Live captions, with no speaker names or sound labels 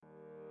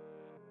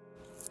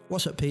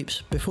What's up,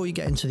 peeps? Before you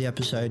get into the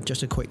episode,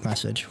 just a quick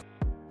message.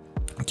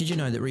 Did you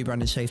know that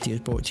Rebranded Safety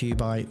is brought to you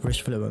by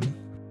Riskfluent?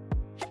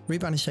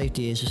 Rebranded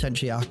Safety is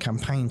essentially our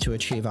campaign to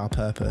achieve our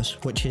purpose,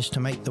 which is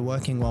to make the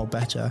working world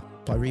better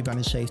by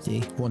rebranding safety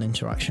one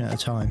interaction at a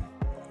time.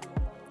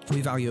 We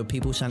value a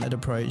people-centered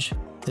approach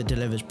that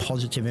delivers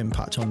positive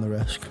impact on the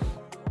risk.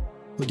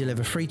 We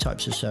deliver 3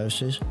 types of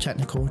services: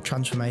 technical,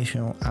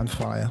 transformational, and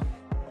fire.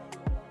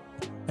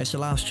 It's the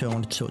last 2 I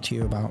want to talk to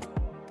you about.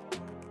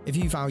 If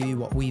you value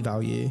what we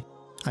value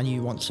and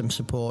you want some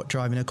support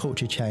driving a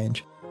culture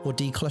change or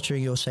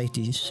decluttering your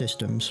safety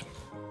systems,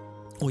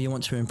 or you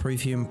want to improve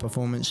human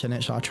performance, then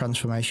it's our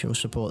transformational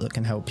support that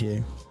can help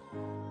you.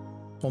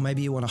 Or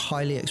maybe you want a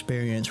highly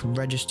experienced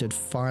registered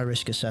fire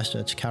risk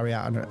assessor to carry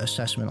out an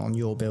assessment on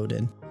your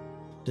building,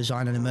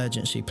 design an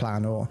emergency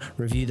plan, or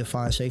review the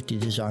fire safety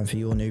design for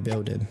your new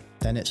building,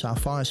 then it's our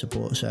fire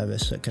support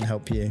service that can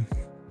help you.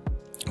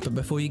 But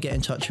before you get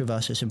in touch with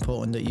us, it's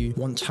important that you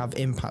want to have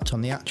impact on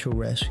the actual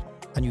risk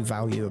and you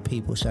value a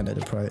people-centered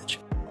approach.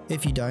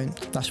 If you don't,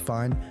 that's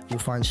fine, you'll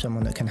find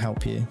someone that can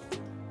help you.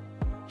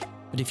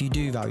 But if you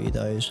do value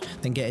those,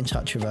 then get in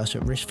touch with us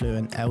at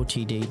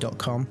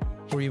riskfluentltd.com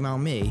or email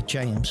me,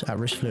 James, at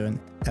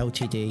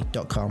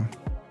riskfluentltd.com.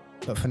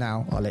 But for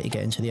now, I'll let you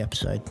get into the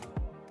episode.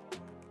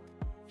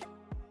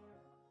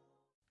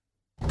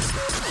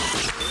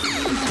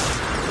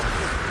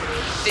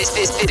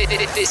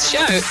 This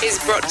show is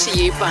brought to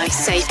you by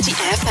Safety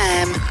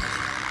FM.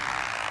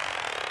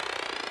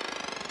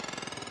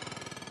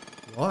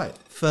 Right,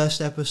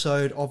 first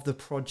episode of the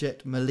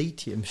Project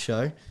Millennium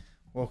show.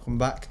 Welcome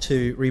back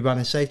to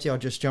Rebranded Safety. I'll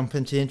just jump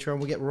into the intro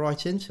and we'll get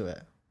right into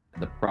it.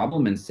 The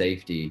problem in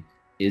safety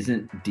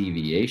isn't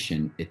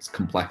deviation, it's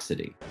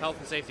complexity. Health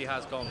and safety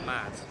has gone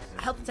mad.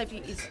 Health and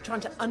safety is trying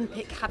to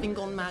unpick having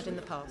gone mad in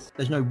the past.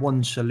 There's no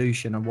one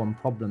solution and one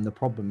problem. The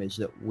problem is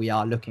that we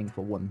are looking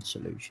for one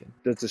solution.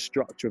 Does the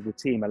structure of the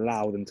team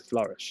allow them to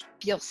flourish?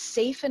 Feel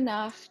safe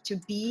enough to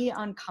be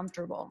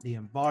uncomfortable. The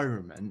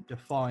environment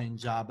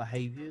defines our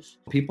behaviours.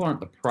 People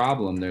aren't the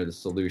problem, they're the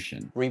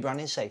solution.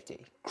 Rebranding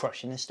Safety,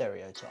 crushing the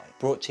stereotype.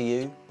 Brought to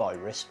you by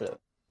Riskfluent.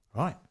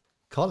 Right,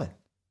 Colin,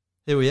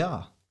 here we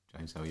are.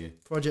 James, how are you?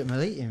 Project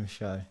Millennium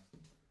show.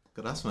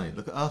 Look at us, mate.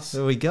 Look at us.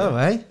 There we go,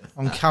 eh?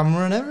 On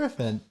camera and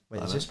everything.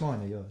 Wait, is this mine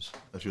or yours?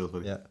 That's yours,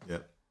 buddy. Yeah.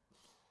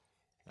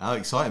 Oh,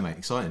 exciting, mate.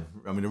 Exciting.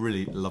 I mean, a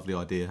really lovely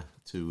idea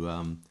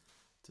to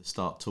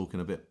start talking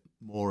a bit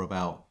more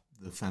about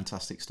the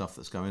fantastic stuff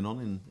that's going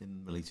on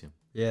in Millennium.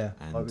 Yeah,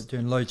 like we're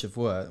doing loads of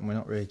work and we're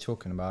not really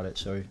talking about it,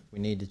 so we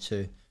needed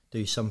to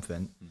do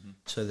something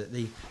so that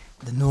the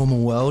normal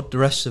world, the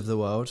rest of the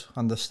world,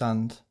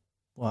 understand,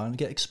 well, and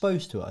get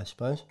exposed to it, I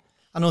suppose.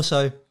 And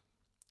also,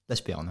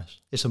 let's be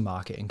honest, it's a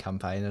marketing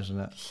campaign, isn't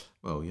it?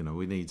 Well,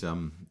 we need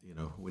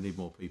we need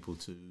more people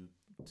to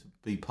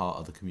be part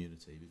of the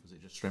community because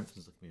it just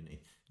strengthens the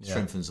community. It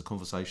strengthens the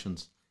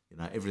conversations.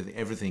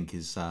 Everything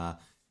is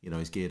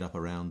is geared up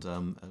around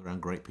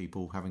great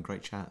people having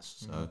great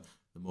chats. So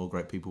the more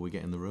great people we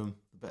get in the room,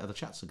 the better the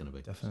chats are going to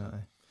be. Definitely.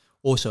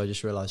 Also, I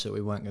just realised that we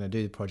weren't going to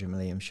do the Project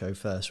Millennium show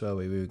first, were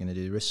we? We were going to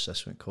do the risk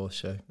assessment course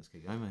show. Let's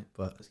get going, mate.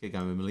 But let's get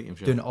going with Millennium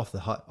show. Doing it off the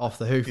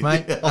hoof,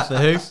 mate. Off the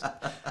hoof.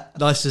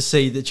 Nice to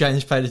see that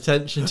James paid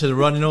attention to the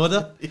running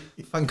order.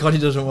 Thank God he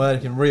doesn't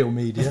work in real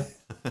media.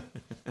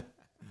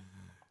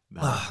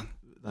 No,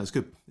 it's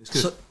good. It's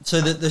good. So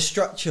the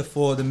structure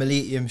for the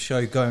Millennium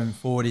show going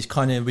forward is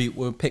kind of,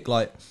 we'll pick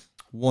like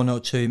 1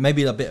 or 2,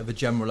 maybe a bit of a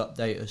general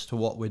update as to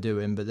what we're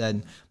doing, but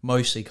then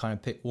mostly kind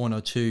of pick 1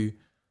 or 2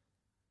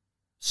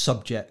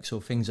 subjects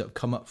or things that have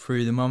come up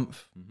through the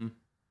month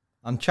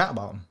and chat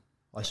about them,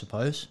 I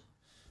suppose.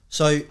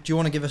 So do you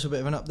want to give us a bit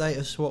of an update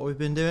as to what we've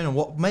been doing and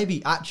what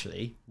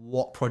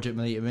Project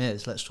Millennium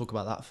is? Let's talk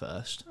about that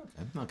first.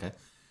 Okay.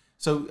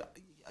 So,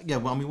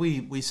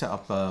 we set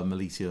up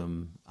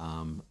Millennium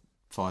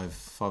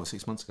 5 or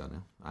 6 months ago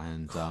now,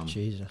 and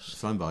Jesus, it's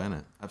flown by, isn't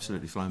it?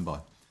 Absolutely flown by.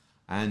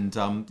 And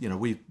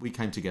we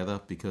came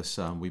together because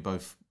we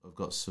both have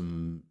got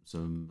some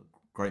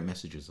great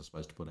messages, I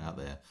suppose, to put out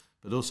there,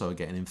 but also are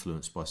getting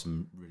influenced by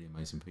some really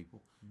amazing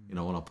people, on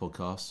our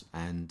podcast.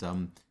 And,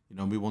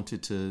 we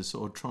wanted to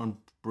sort of try and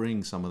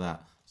bring some of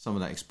that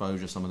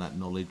exposure, some of that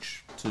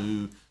knowledge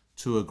to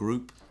a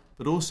group,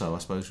 but also, I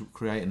suppose,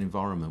 create an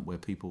environment where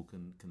people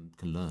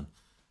can learn.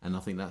 And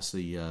I think that's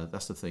the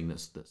thing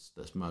that's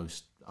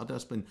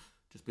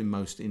been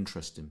most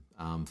interesting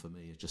for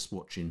me, is just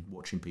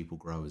watching people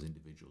grow as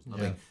individuals. And I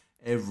think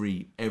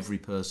every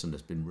person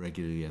that's been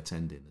regularly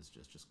attending has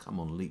just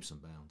come on leaps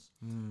and bounds.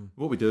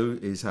 What we do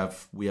is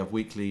we have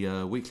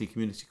weekly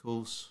community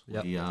calls.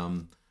 Yep.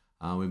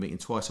 We're meeting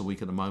twice a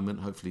week at the moment.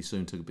 Hopefully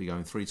soon to be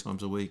going 3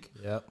 times a week.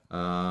 Yep.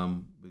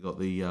 We've got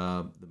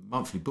the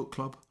monthly book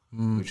club,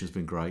 which has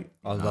been great.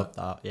 I love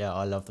that. Yeah,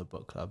 I love the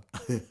book club.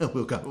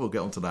 We'll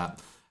get onto that.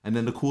 And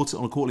then on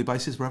a quarterly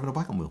basis, we're having a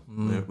whack and wheel,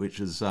 which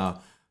is the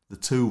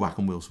 2 whack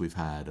and wheels we've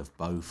had have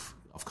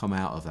come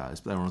out of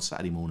that. They're on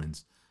Saturday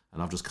mornings.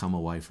 And I've just come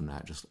away from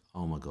that, just,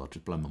 oh my God,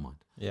 just blown my mind.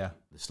 Yeah.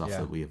 The stuff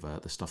that we have,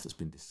 the stuff that's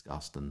been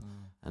discussed, and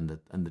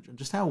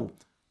just how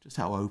just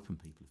how open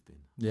people have been.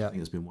 Yeah. I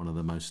think it's been one of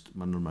the most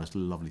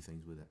lovely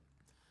things with it.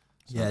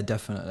 So. Yeah,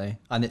 definitely.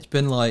 And it's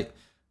been like,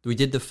 we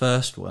did the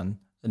first one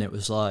and it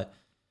was like,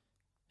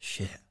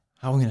 shit,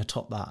 how are we going to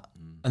top that?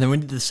 And then we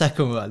did the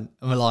second one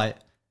and we're like,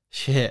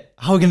 shit,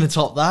 how are we going to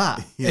top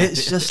that?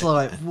 It's just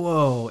like,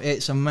 whoa,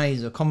 it's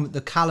amazing.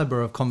 The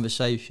caliber of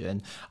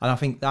conversation. And I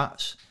think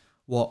that's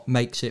what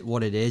makes it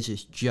what it is.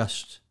 It's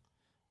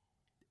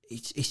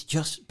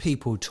just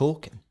people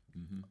talking,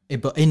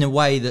 but in a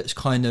way that's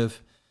kind of,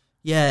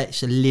 yeah,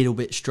 it's a little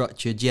bit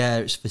structured. Yeah,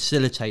 it's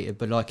facilitated,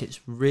 but like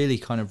it's really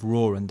kind of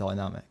raw and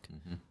dynamic,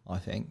 I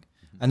think.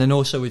 And then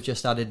also we've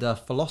just added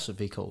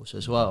philosophy calls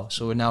as well.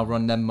 So we now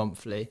run them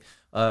monthly,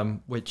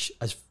 which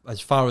as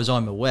far as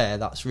I'm aware,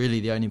 that's really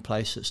the only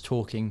place that's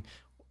talking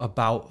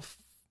about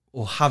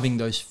or having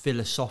those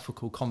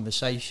philosophical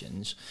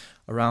conversations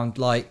around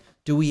like,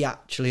 do we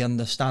actually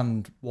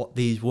understand what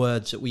these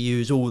words that we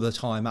use all the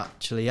time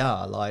actually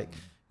are? Like,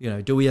 you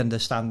know, do we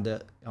understand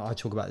that, I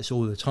talk about this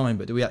all the time,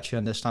 but do we actually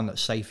understand that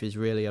safe is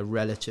really a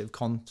relative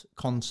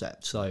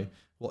concept? So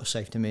what's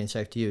safe to me and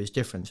safe to you is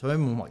different. So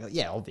everyone might go,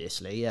 yeah,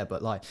 obviously, yeah,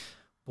 but like,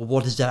 well,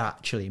 what does that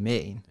actually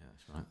mean? Yeah,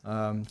 that's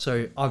right.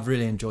 So I've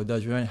really enjoyed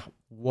those. We only had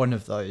one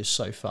of those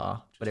so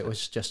far, but it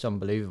was just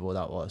unbelievable,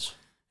 that was.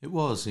 It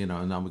was, you know,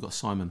 and we've got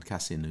Simon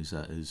Cassin who's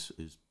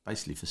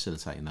basically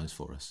facilitating those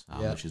for us,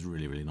 which is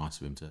really, really nice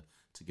of him to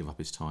give up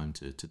his time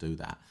to do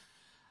that.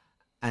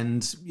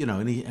 And you know,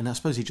 and I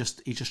suppose he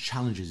just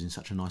challenges in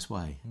such a nice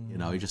way. You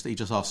know, he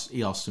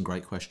asks some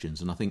great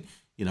questions, and I think,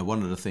 you know,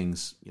 one of the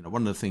things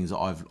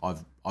that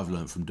I've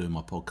learned from doing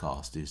my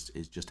podcast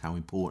is just how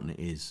important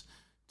it is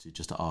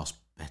to ask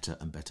better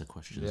and better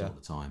questions all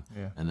the time.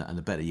 Yeah. And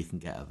the better you can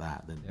get at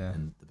that,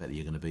 then the better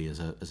you're going to be as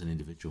an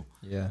individual.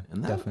 Yeah,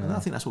 and definitely. And I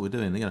think that's what we're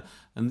doing. You know,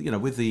 and you know,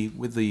 with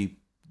the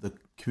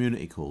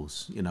community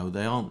calls, you know,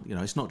 they aren't. You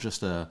know, it's not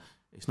just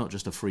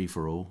a free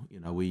for all.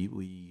 You know,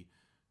 we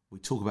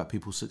talk about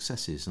people's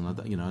successes,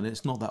 and you know, and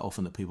it's not that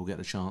often that people get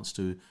a chance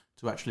to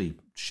actually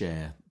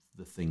share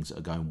the things that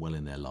are going well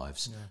in their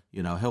lives. Yeah.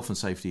 You know, health and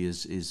safety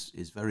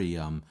is very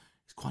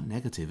it's quite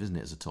negative, isn't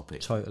it, as a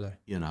topic? Totally.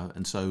 You know,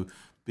 and so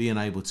being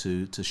able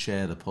to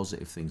share the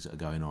positive things that are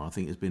going on, I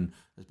think has been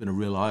a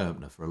real eye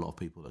opener for a lot of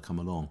people that come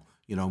along.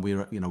 You know,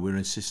 we're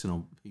insisting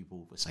on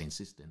people. We say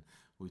insisting.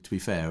 To be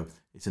fair,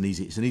 it's an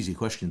easy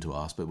question to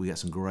ask, but we get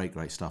some great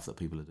stuff that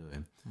people are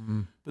doing.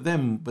 But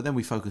then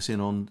we focus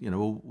in on, you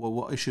know, well,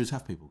 what issues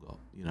have people got?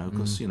 You know,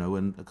 because you know,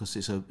 and because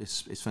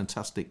it's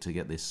fantastic to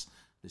get this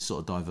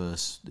sort of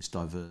diverse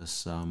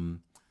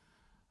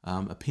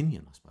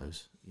opinion, I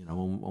suppose. You know,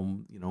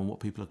 on what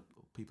people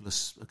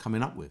are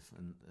coming up with,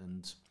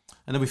 and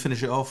then we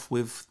finish it off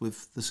with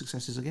the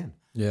successes again.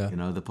 Yeah, you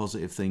know, the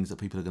positive things that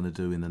people are going to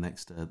do in the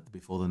next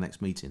before the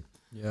next meeting.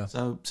 Yeah.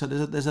 So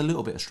there's a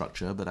little bit of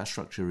structure, but that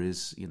structure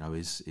is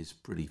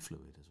pretty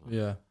fluid as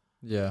well.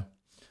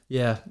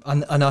 Yeah.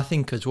 And I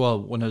think as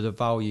well, one of the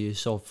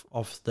values of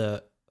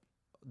the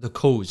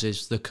calls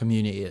is the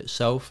community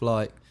itself.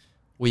 Like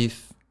I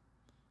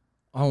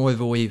don't know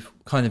whether we've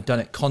kind of done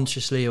it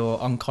consciously or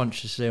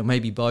unconsciously, or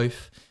maybe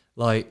both.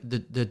 Like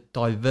the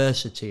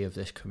diversity of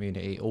this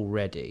community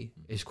already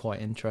is quite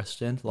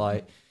interesting.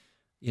 Like,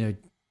 you know,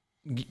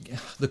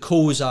 the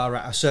calls are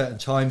at a certain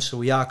time, so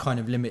we are kind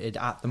of limited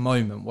at the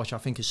moment, which I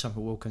think is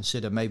something we'll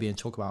consider maybe and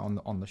talk about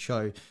on the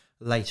show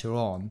later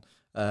on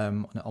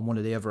one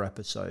of the other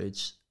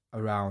episodes,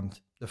 around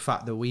the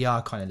fact that we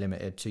are kind of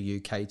limited to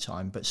UK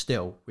time, but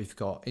still we've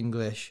got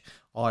English,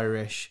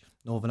 Irish,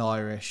 Northern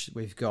Irish,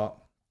 we've got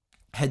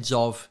heads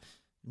of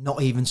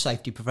not even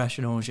safety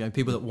professionals, you know,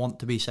 people that want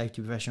to be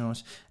safety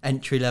professionals,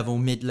 entry level,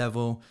 mid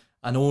level,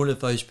 and all of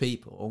those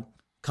people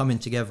coming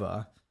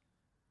together,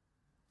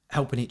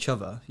 helping each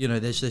other. You know,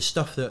 there's this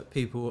stuff that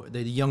people,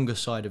 the younger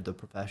side of the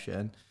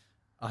profession,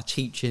 are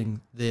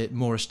teaching the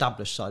more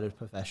established side of the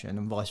profession,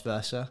 and vice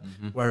versa.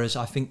 Whereas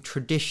I think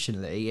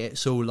traditionally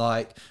it's all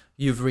like,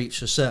 you've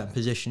reached a certain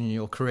position in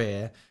your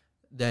career,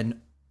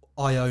 then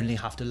I only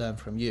have to learn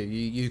from you.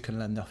 You can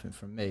learn nothing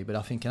from me. But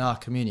I think in our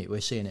community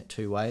we're seeing it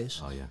two ways.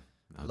 Oh yeah.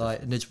 No,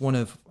 like, and it's one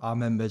of our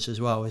members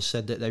as well has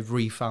said that they've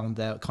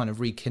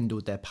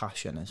rekindled their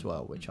passion as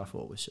well, which I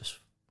thought was just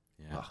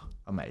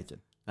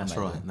amazing. That's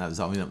amazing.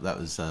 Right. That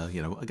was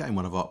you know, again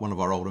one of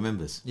our older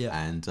members. Yeah.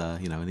 And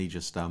you know, and he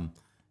just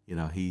you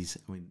know, he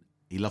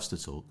loves to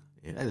talk.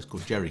 It's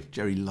called Jerry.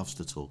 Jerry loves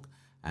to talk,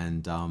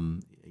 and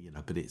you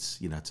know, but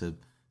it's, you know, to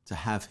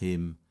have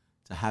him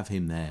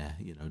there,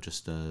 you know,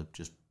 just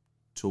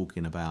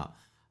talking about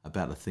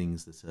the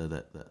things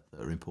that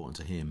are important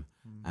to him,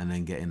 and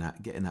then getting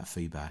that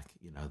feedback,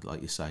 you know,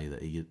 like you say,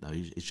 that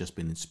he's just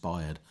been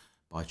inspired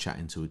by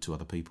chatting to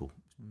other people.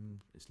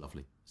 It's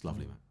lovely. It's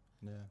lovely, man.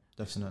 Yeah,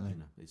 definitely.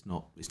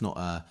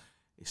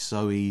 It's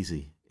so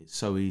easy. It's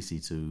so easy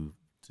to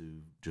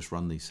just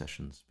run these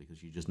sessions,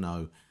 because you just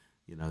know,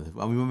 you know.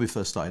 I mean, when we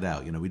first started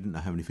out, you know, we didn't know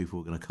how many people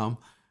were going to come,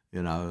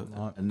 you know,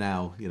 right. And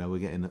now, you know, we're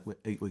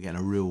getting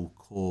a real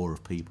core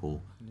of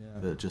people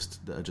that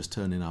are just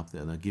turning up,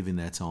 that are giving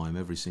their time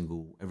every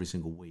single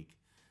week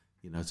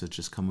to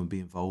just come and be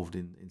involved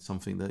in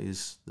something that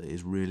is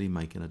really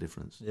making a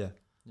difference. Yeah.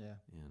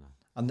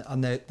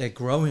 And they're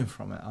growing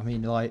from it. I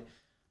mean, like,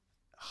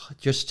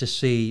 just to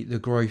see the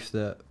growth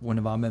that one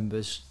of our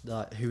members,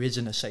 like, who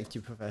isn't a safety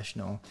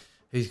professional,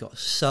 who's got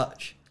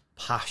such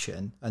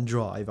passion and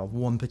drive of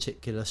one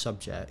particular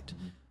subject,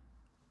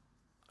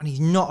 and he's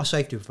not a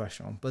safety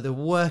professional, but the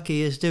work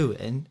he is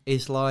doing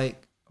is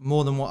like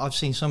more than what I've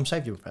seen some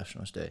safety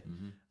professionals do.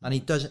 And he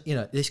doesn't,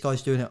 this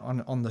guy's doing it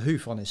on the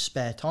hoof on his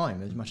spare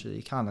time as much as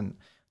he can. And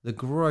the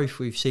growth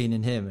we've seen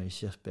in him has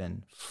just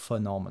been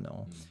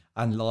phenomenal.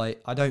 And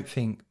like, I don't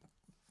think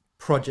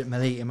Project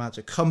Militum as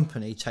a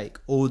company take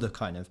all the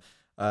kind of,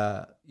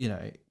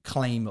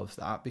 claim of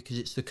that, because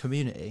it's the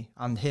community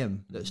and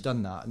him that's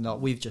done that. And like,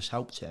 we've just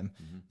helped him.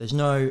 There's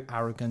no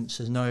arrogance,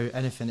 there's no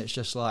anything. It's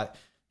just like,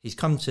 he's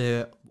come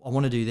to, I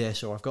want to do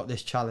this, or I've got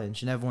this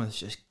challenge, and everyone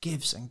just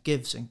gives and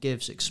gives and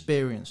gives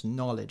experience,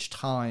 knowledge,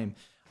 time.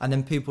 And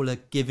then people are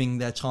giving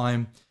their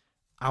time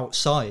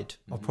outside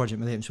of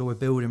Project Militum. So we're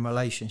building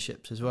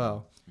relationships as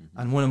well.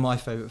 And one of my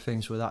favourite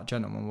things with that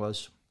gentleman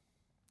was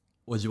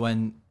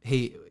when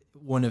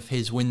one of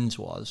his wins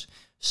was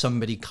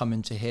somebody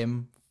coming to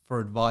him for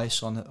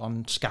advice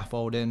on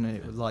scaffolding, and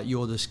it was like,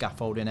 you're the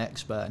scaffolding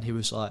expert, and he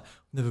was like,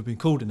 never been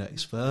called an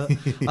expert.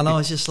 And I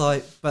was just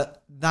like,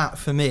 but that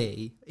for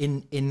me,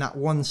 in that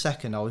 1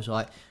 second, I was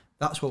like,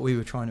 that's what we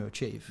were trying to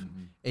achieve,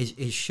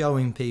 is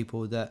showing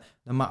people that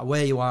no matter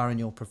where you are in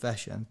your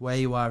profession, where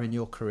you are in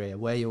your career,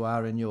 where you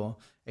are in your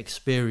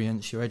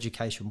experience, your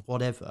education,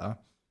 whatever,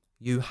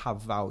 you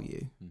have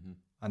value.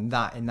 And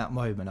that, in that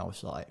moment, I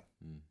was like,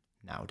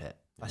 nailed it.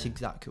 That's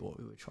exactly what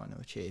we were trying to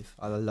achieve.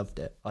 I loved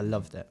it.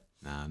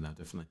 No,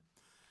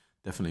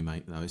 definitely,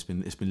 mate. No, it's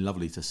been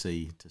lovely to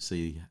see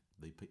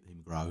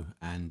him grow,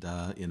 and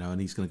and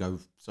he's going to go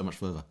so much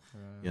further.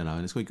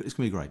 And it's going to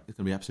be great. It's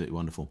going to be absolutely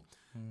wonderful.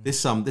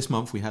 This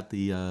month we had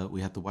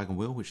the Wagon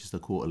Wheel, which is the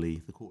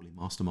quarterly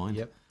mastermind.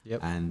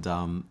 Yep. And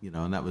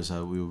and that was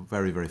we were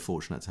very, very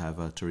fortunate to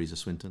have Teresa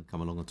Swinton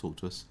come along and talk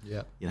to us.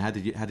 Yeah. How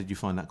did you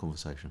find that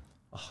conversation?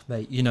 Oh,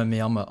 mate, you know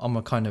me.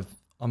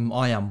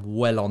 I am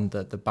well on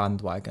the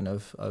bandwagon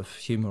of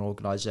human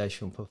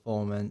organisational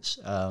performance,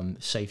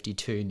 safety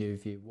 2, new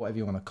view, whatever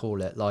you want to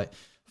call it. Like,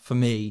 for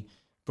me,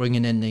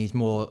 bringing in these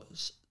more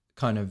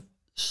kind of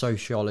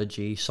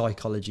sociology,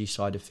 psychology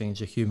side of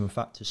things, a human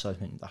factor side of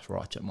things, that's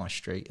right up my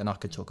street, and I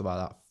could talk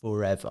about that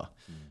forever.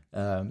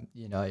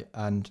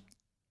 And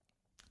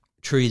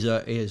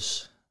Teresa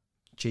is,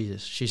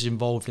 Jesus, she's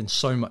involved in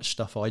so much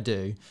stuff I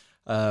do.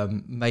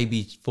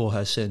 Maybe for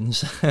her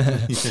sins,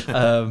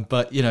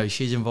 but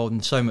she's involved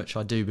in so much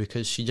I do,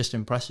 because she just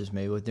impresses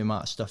me with the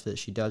amount of stuff that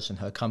she does, and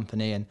her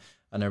company and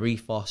her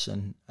ethos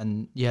and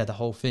the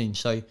whole thing.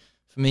 So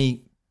for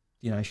me,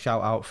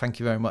 shout out, thank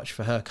you very much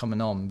for her coming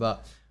on.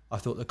 But I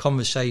thought the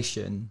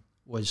conversation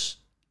was,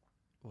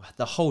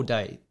 the whole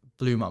day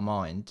blew my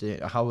mind.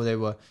 How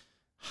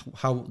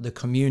the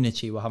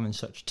community were having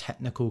such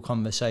technical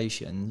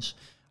conversations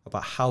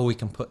about how we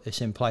can put this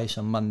in place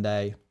on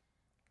Monday,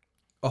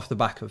 off the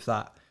back of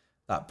that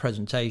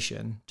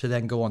presentation, to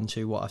then go on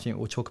to what I think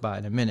we'll talk about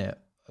in a minute,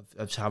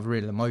 of to have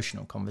real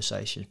emotional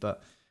conversations.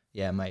 But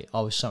yeah, mate,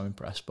 I was so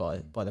impressed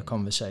by the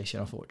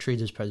conversation. I thought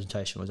Teresa's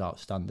presentation was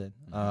outstanding,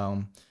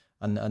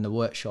 and the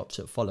workshops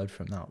that followed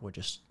from that were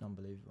just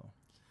unbelievable.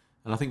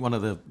 And I think one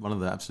of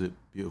the absolute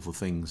beautiful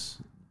things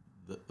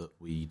that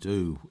we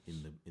do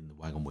in the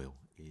Wagon Wheel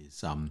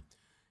is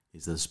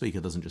the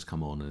speaker doesn't just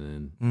come on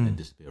and then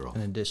disappear off.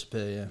 And then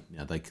disappear,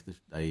 yeah.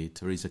 They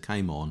Teresa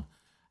came on,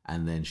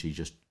 and then she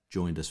just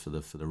joined us for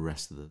the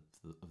rest of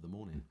the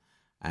morning,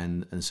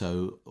 and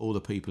so all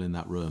the people in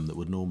that room that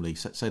would normally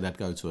say they'd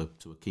go to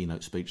a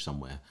keynote speech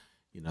somewhere,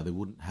 they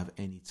wouldn't have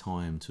any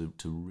time to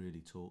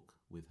really talk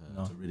with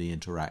her, to really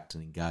interact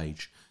and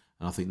engage.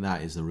 And I think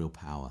that is the real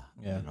power.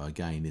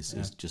 Again, is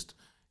just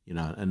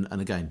and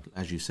again,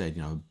 as you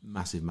said,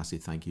 massive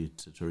thank you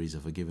to Teresa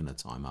for giving her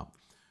time up.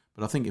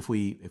 But I think if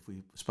we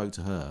spoke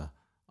to her,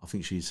 I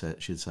think she'd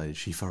say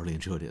she thoroughly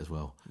enjoyed it as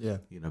well. Yeah,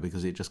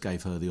 because it just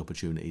gave her the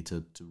opportunity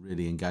to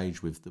really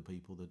engage with the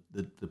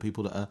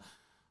people that are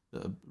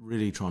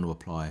really trying to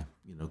apply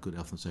good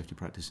health and safety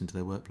practice into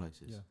their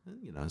workplaces.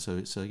 Yeah. So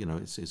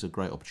it's a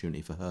great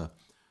opportunity for her.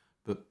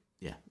 But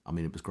yeah, I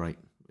mean, it was great.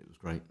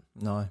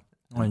 No,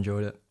 I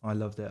enjoyed it. I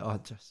loved it.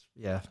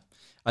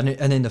 And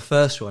in the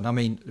first one, I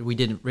mean, we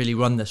didn't really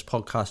run this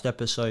podcast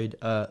episode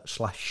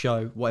 /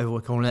 show, whatever we're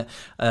calling it,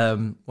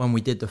 when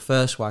we did the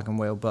first Wagon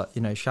Wheel. But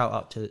shout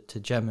out to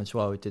Jem as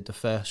well. We did the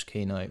first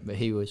keynote, but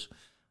he was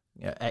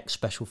ex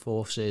Special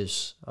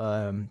Forces.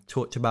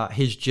 Talked about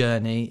his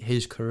journey,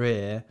 his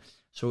career.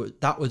 So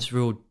that was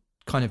real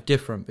kind of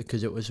different,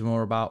 because it was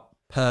more about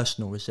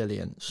personal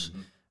resilience.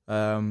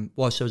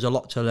 Whilst there was a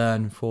lot to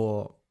learn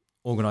for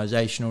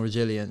organisational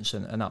resilience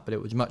and that, but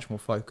it was much more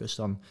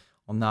focused on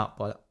that.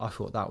 But I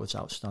thought that was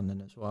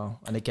outstanding as well.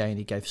 And again,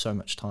 he gave so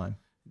much time.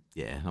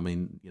 Yeah, I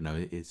mean,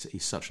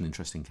 he's such an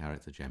interesting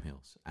character, Jem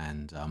Hills,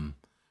 and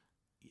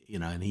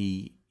and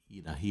he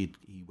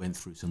he went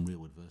through some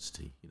real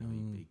adversity.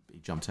 He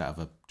jumped out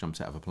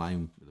of a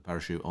plane with a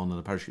parachute on, and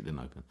the parachute didn't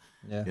open.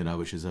 Yeah.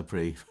 Which is a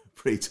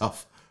pretty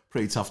tough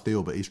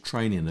deal. But his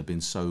training had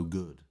been so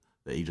good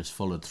that he just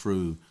followed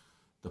through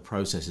the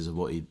processes of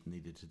what he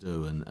needed to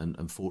do, and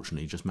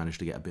unfortunately just managed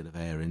to get a bit of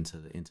air into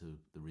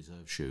the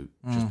reserve chute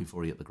just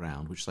before he hit the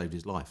ground, which saved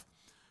his life.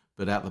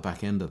 But at the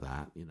back end of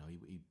that,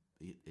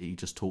 he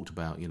just talked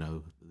about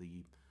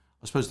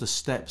I suppose the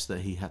steps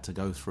that he had to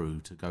go through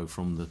to go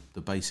from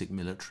the basic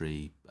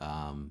military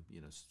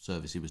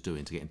service he was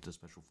doing to get into the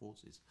special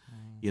forces,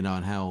 and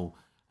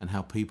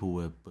how people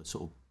were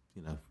sort of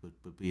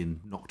were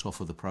being knocked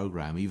off of the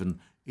program,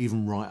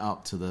 even right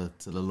up to the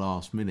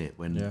last minute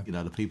when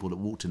the people that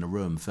walked in the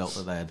room felt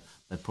that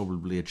they'd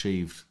probably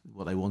achieved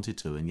what they wanted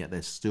to, and yet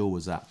there still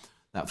was that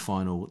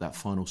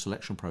final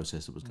selection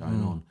process that was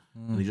going on.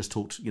 And he just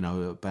talked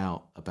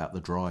about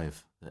the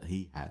drive that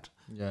he had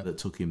that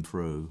took him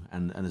through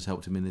and has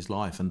helped him in his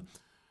life,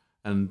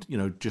 and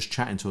just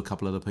chatting to a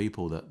couple of the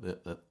people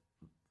that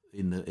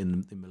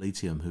in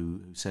Militium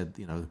who said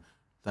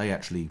they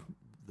actually,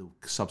 the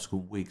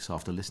subsequent weeks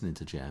after listening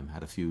to Jem,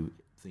 had a few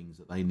things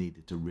that they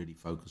needed to really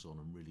focus on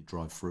and really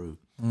drive through,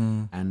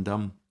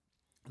 and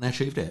they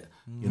achieved it.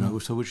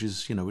 So which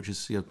is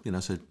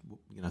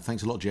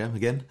thanks a lot, Jem,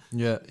 again.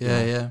 Yeah.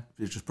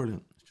 It's just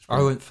brilliant.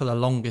 I went for the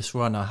longest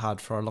run I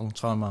had for a long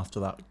time after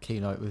that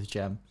keynote with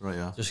Jem. Right,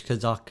 yeah. Just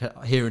because I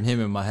kept hearing him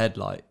in my head,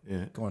 like,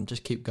 go on,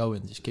 just keep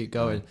going.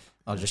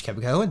 I just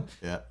kept going.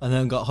 Yeah. And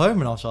then got home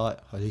and I was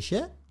like, holy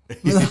shit.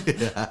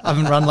 I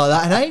haven't run like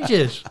that in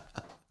ages.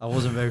 I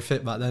wasn't very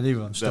fit back then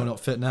either. I'm still not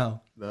fit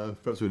now. No,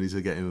 perhaps we need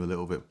to get him a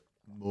little bit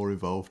more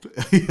involved.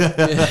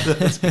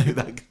 Let's keep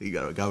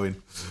that going.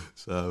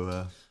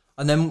 So,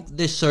 and then in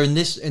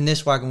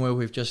this wagon wheel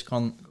we've just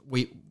gone.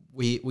 We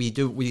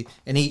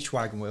in each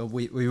wagon wheel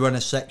we run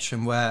a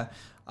section where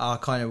our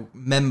kind of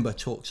member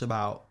talks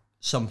about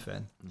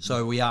something. Mm-hmm.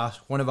 So we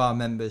ask one of our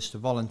members to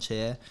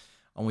volunteer,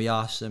 and we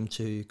ask them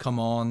to come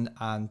on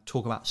and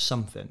talk about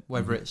something,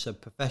 whether it's a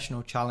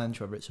professional challenge,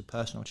 whether it's a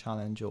personal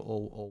challenge,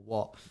 or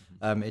what.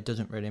 It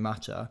doesn't really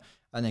matter.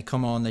 And they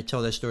come on, they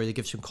tell their story, they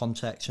give some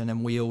context, and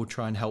then we all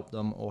try and help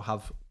them or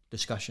have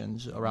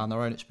discussions around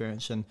their own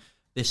experience. And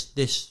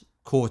this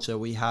quarter,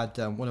 we had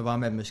one of our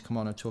members come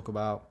on and talk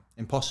about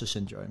imposter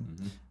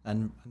syndrome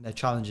and their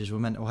challenges with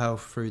mental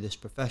health through this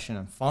profession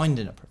and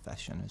finding a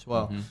profession as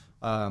well.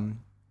 And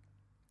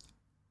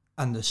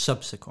the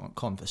subsequent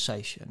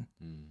conversation.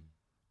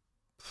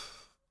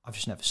 I've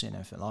just never seen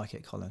anything like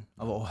it, Colin.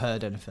 I've not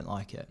heard anything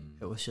like it.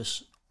 It was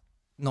just,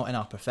 not in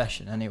our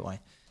profession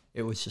anyway,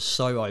 it was just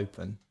so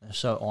open and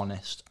so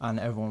honest, and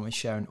everyone was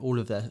sharing all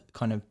of their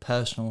kind of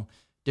personal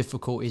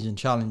difficulties and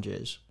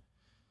challenges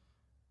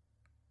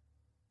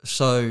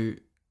so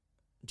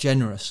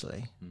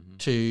generously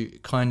to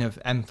kind of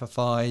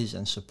empathise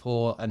and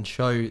support and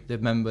show the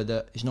member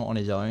that he's not on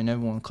his own.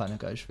 Everyone kind of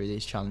goes through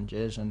these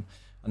challenges and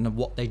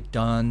what they've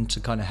done to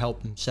kind of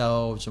help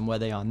themselves and where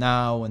they are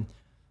now. And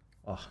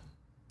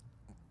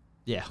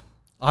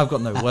I've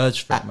got no words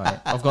for it, mate.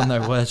 I've got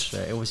no words for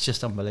it. It was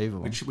just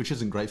unbelievable. Which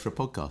isn't great for a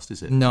podcast,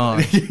 is it? No,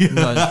 no,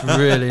 it's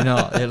really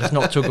not. Yeah, let's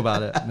not talk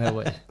about it. No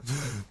way.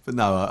 But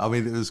no, I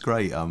mean, it was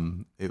great.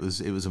 It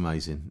was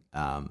amazing.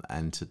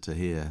 And to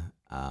hear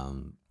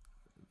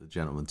the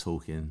gentleman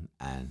talking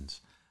and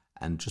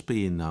just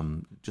being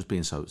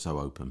so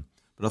open.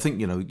 But I think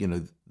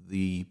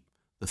the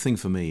thing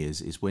for me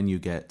is when you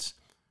get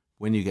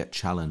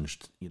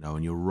challenged,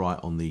 and you're right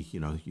on the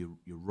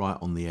you're right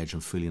on the edge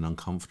and feeling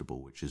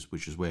uncomfortable, which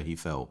is where he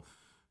felt,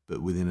 but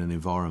within an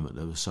environment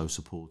that was so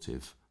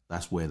supportive,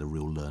 that's where the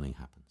real learning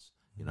happens.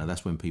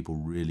 That's when people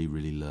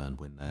really learn,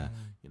 when they're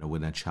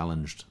when they're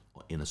challenged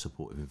in a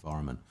supportive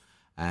environment.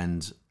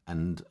 And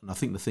I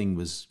think the thing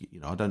was,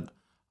 I don't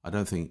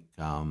think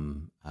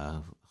I'm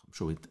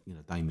sure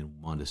Damien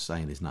will mind us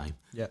saying his name.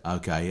 Yeah.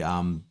 Okay.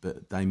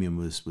 But Damien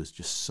was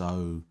just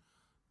so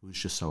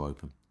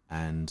open.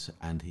 And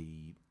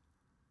he,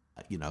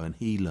 and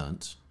he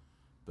learnt,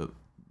 but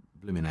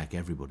blimmin' heck,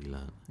 everybody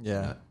learnt.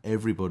 Yeah.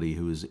 Everybody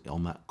who was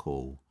on that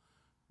call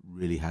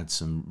really had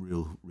some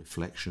real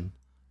reflection,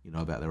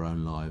 about their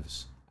own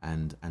lives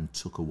and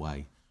took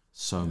away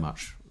so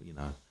much.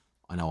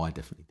 I know I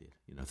definitely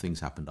did. Things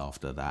happened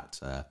after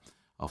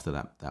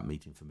that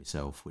meeting for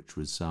myself, which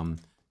was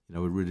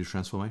were really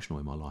transformational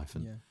in my life,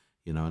 and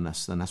and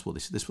that's what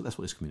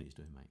this community is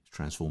doing, mate. It's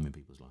transforming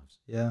people's lives.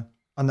 Yeah.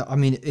 And I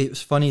mean, it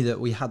was funny that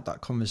we had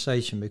that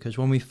conversation, because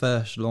when we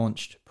first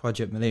launched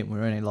Project Millennium, we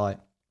were only like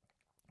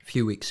a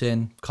few weeks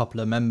in, a couple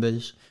of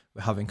members,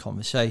 we're having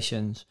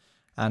conversations,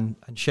 and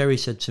Sherry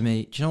said to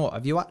me, do you know what,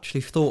 have you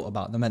actually thought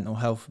about the mental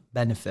health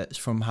benefits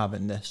from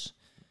having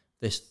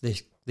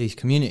these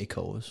community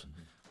calls?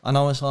 And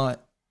I was like,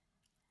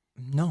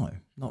 no,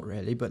 not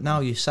really, but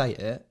now you say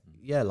it,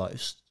 like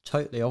it's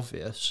totally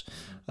obvious.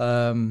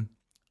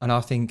 And I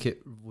think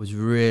it was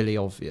really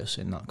obvious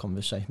in that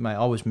conversation. Mate,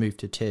 I was moved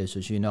to tears,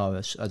 as you know,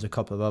 as a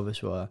couple of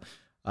others were.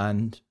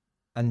 And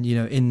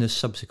in the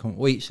subsequent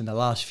weeks, in the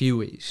last few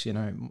weeks,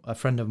 a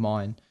friend of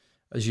mine,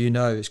 as you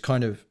know, has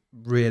kind of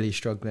really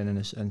struggling and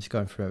is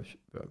going through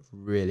a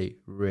really,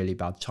 really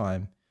bad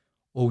time,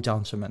 all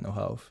down to mental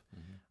health.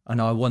 And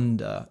I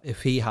wonder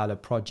if he had a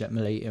project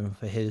Militum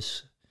for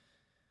his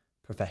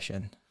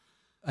profession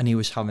and he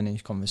was having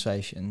these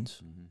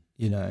conversations,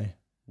 you know,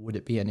 would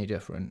it be any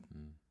different?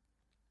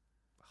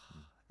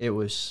 It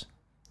was,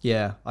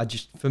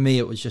 for me,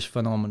 it was just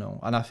phenomenal.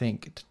 And I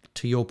think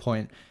to your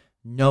point,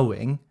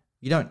 knowing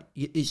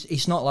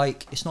it's not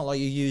like you're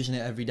using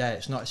it every day.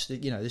 It's not,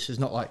 you know, this is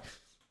not like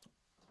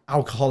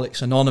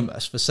Alcoholics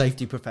Anonymous for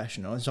safety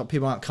professionals. It's not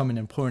people aren't coming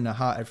and pouring their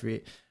heart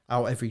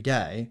out every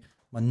day.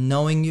 But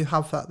knowing you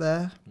have that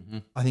there,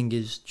 I think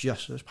is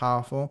just as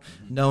powerful.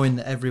 Knowing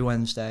that every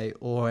Wednesday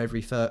or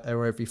every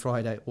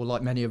Friday, or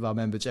like many of our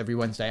members, every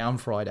Wednesday and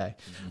Friday,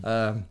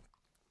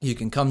 you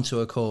can come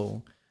to a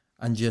call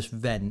and just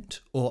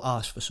vent or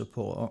ask for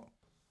support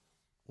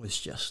was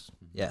just,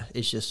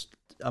 it's just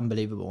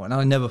unbelievable. And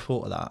I never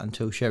thought of that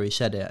until Sherry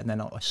said it, and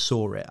then I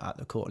saw it at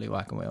the quarterly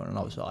Wagon Wheel, and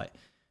I was like,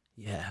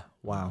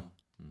 wow,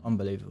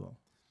 unbelievable.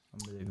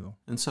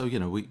 And so, you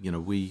know,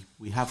 we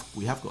have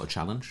got a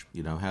challenge.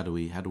 You know, how do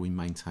we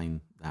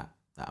maintain that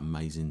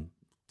amazing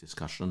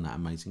discussion, that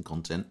amazing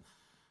content?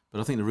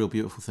 But I think the real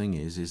beautiful thing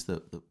is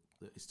that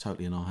it's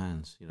totally in our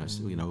hands. You know,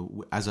 so, you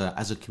know, as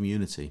a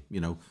community, you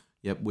know,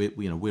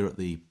 we're at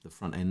the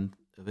front end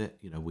of it.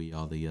 You know, we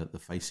are the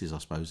faces, I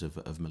suppose, of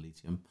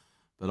Militum.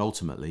 But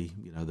ultimately,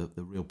 you know,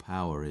 the real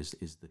power is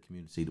the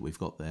community that we've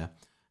got there.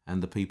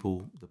 And the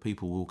people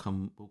will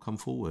come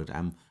forward,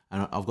 and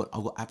I've got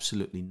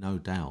absolutely no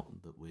doubt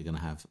that we're going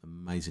to have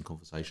amazing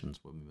conversations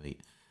when we meet,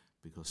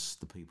 because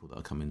the people that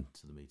are coming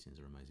to the meetings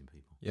are amazing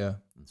people. Yeah,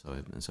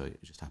 and so it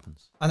just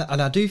happens.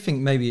 And I do think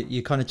maybe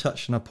you kind of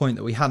touched on a point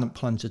that we hadn't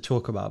planned to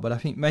talk about, but I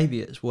think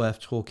maybe it's worth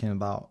talking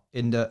about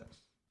in that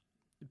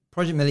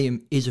Project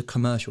Militum is a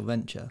commercial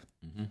venture,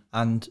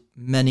 and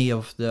many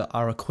of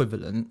our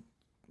equivalent.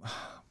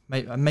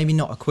 Maybe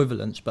not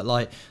equivalents, but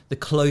like the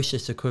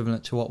closest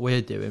equivalent to what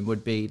we're doing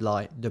would be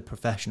like the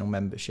professional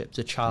memberships,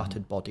 the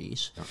chartered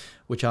bodies,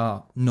 which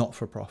are not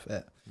for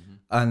profit.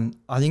 And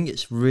I think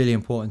it's really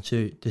important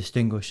to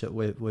distinguish that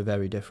we're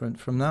very different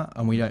from that,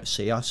 and we don't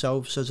see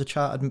ourselves as a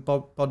chartered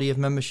body of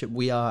membership.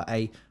 We are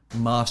a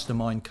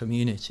mastermind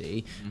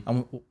community,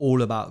 and we're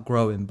all about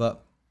growing.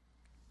 But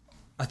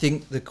I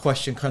think the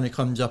question kind of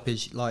comes up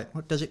is like,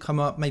 what does it come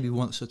up? Maybe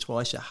once or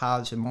twice it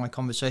has in my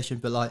conversation,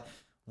 but like,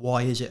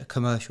 why is it a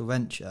commercial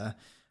venture?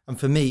 And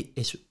for me,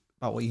 it's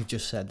about what you've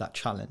just said, that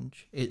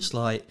challenge. It's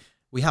like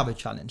we have a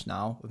challenge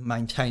now of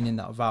maintaining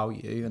that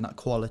value and that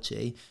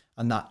quality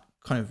and that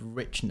kind of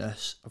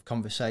richness of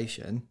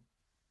conversation.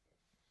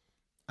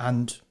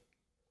 And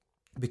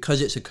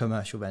because it's a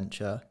commercial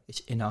venture, it's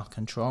in our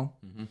control.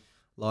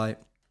 Like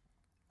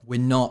we're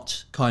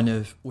not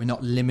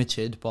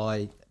limited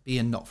by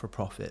being not for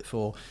profit,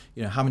 for,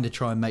 you know, having to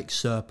try and make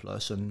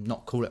surplus and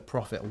not call it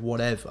profit or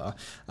whatever,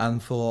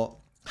 and for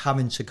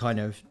having to kind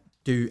of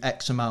do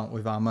X amount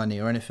with our money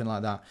or anything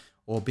like that,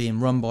 or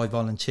being run by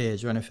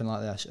volunteers or anything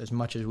like that, as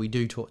much as we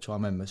do talk to our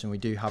members and we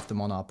do have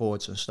them on our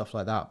boards and stuff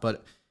like that.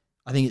 But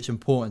I think it's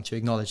important to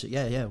acknowledge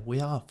that,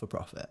 we are for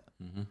profit,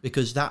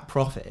 because that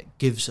profit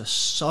gives us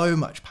so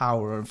much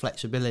power and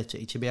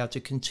flexibility to be able to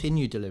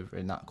continue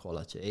delivering that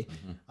quality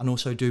and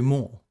also do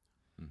more.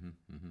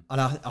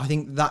 And I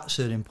think that's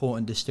an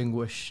important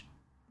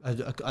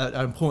an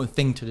important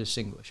thing to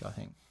distinguish, I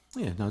think.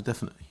 Yeah, no,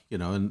 definitely.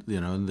 And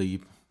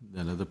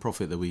the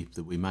profit that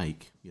we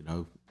make,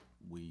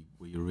 we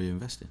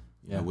reinvest in.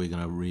 We're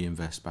going to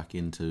reinvest back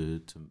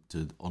into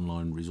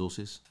online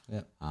resources.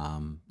 Yeah.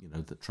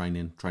 The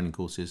training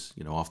courses.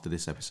 After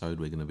this episode,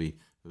 we're going to be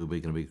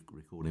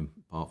recording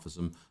part for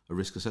a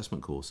risk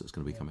assessment course that's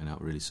going to be coming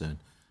out really soon.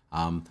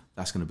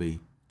 That's going to be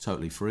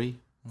totally free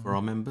for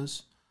our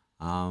members.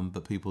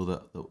 But people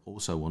that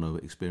also want to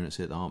experience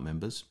it that aren't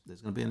members,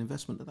 there's going to be an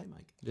investment that they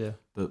make. Yeah.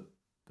 But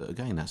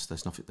again,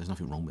 there's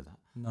nothing wrong with that.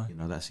 No.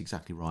 That's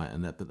exactly right.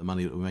 But the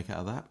money that we make out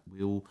of that,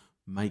 we'll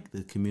make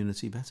the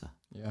community better.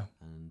 Yeah.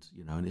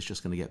 And it's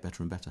just going to get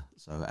better and better.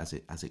 So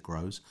as it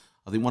grows,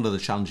 I think one of the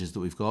challenges that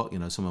we've got,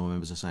 some of our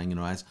members are saying,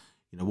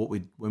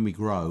 when we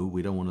grow,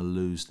 we don't want to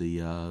lose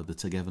the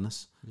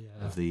togetherness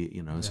of the,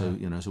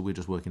 so we're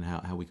just working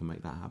out how we can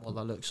make that happen. What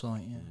that looks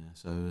like, yeah.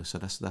 So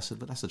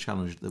that's a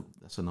challenge.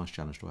 That's a nice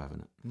challenge to have,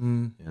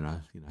 isn't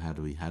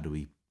it? How do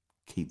we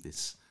keep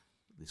this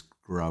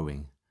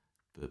growing,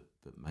 but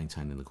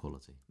maintaining the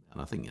quality?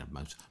 And I think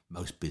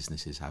most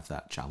businesses have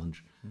that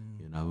challenge,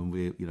 and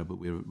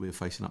we're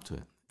facing up to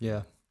it.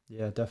 Yeah,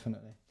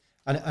 definitely.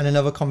 And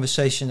another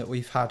conversation that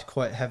we've had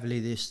quite heavily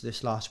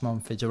this last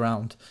month is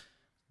around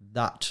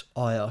that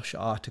IOSH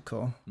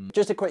article.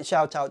 Just a quick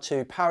shout out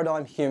to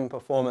Paradigm Human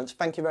Performance.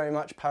 Thank you very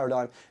much,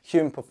 Paradigm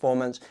Human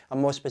Performance,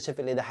 and more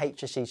specifically the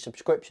HSE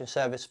subscription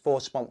service for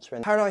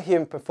sponsoring. Paradigm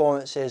Human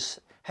Performance's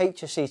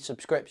HSE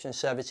subscription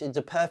service is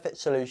the perfect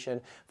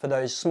solution for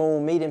those small,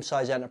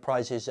 medium-sized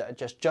enterprises that are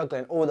just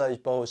juggling all those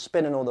balls,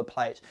 spinning all the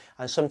plates,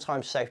 and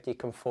sometimes safety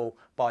can fall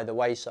by the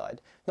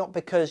wayside. Not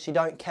because you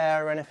don't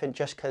care or anything,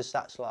 just because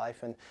that's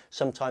life, and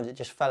sometimes it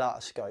just fell out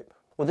of scope.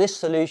 Well, this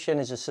solution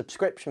is a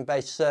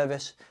subscription-based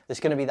service that's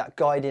going to be that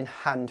guiding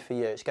hand for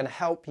you. It's going to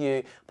help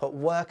you put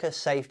worker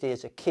safety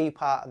as a key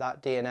part of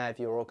that DNA of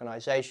your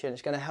organisation.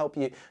 It's going to help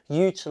you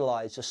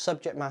utilise the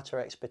subject matter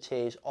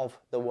expertise of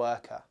the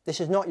worker. This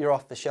is not your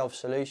off-the-shelf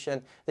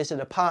solution. This is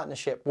a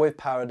partnership with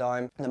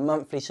Paradigm on a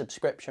monthly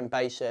subscription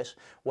basis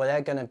where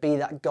they're going to be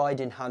that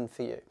guiding hand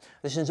for you.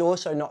 This is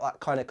also not that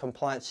kind of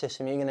compliance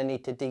system you're going to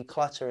need to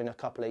declutter in a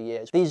couple of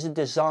years. These are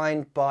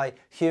designed by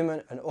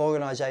human and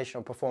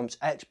organisational performance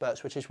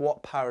experts, which is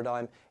what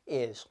Paradigm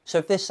is. So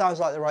if this sounds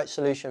like the right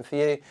solution for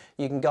you,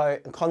 you can go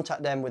and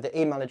contact them with the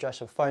email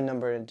address and phone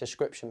number in the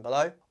description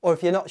below. Or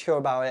if you're not sure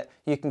about it,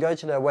 you can go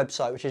to their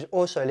website, which is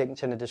also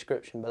linked in the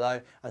description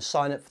below, and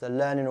sign up for the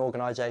Learning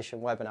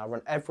Organisation webinar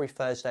run every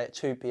Thursday at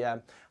 2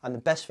 p.m. And the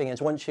best thing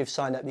is, once you've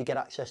signed up, you get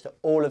access to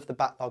all of the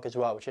backlog as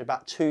well, which is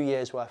about 2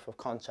 years worth of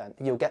content.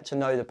 You'll get to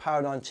know the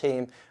Paradigm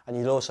team, and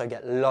you'll also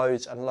get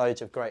loads and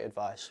loads of great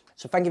advice.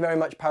 So thank you very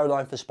much,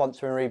 Paradigm, for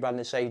sponsoring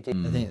Rebranding Safety.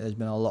 I think there's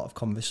been a lot of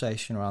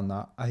conversation around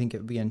that. I think it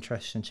would be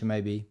interesting to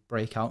maybe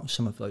break out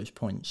some of those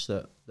points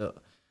that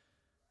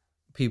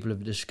people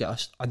have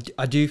discussed.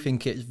 I do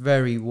think it's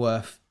very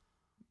worth.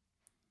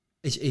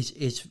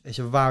 It's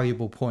a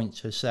valuable point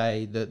to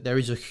say that there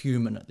is a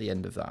human at the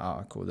end of that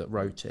article that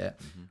wrote it.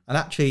 Mm-hmm. And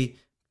actually,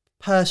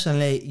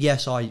 personally,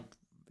 yes, I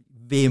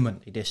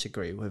vehemently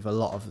disagree with a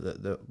lot of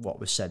the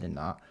what was said in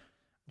that.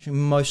 Actually,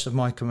 most of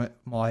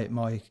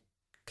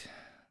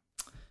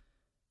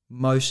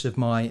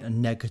my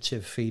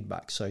negative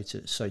feedback, so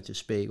to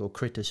speak, or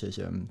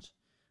criticisms,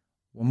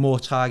 were more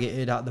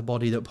targeted at the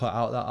body that put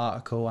out that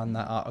article and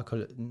that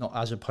article, not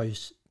as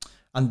opposed,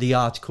 and the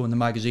article in the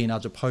magazine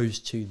as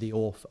opposed to the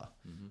author.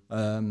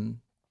 Mm-hmm.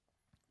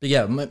 But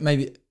yeah,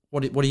 maybe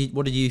what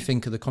do you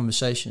think of the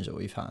conversations that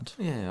we've had?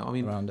 Yeah, I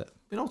mean, around it.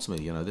 I mean,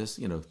 ultimately, there's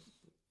IOSH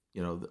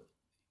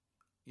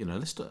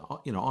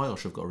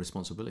have got a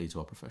responsibility to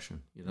our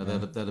profession. They're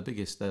the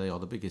biggest. They are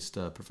the biggest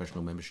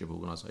professional membership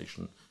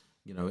organisation,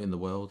 in the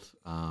world,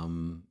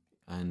 and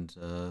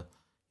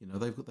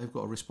they've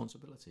got a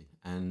responsibility,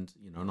 and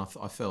and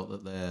I felt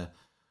that they're,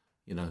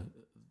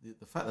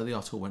 the fact that the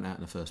article went out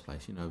in the first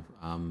place,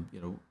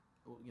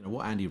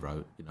 what Andy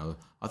wrote,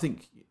 I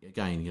think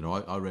again,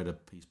 I read a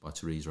piece by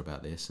Teresa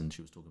about this, and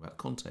she was talking about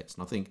context,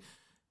 and I think,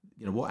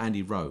 what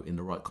Andy wrote in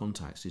the right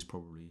context is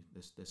probably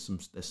there's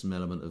some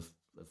element of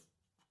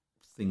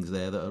things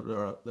there that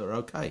are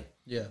okay.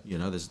 Yeah,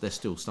 there's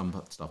still some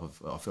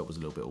stuff I felt was a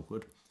little bit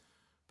awkward.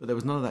 But there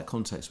was none of that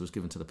context was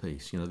given to the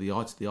piece.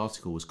 The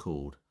article was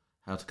called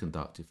 "How to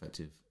Conduct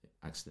Effective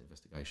Accident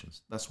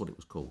Investigations." That's what it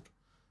was called.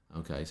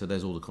 Okay, so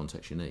there's all the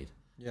context you need.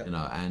 Yeah.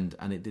 And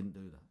it didn't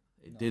do that.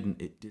 It didn't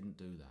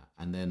do that.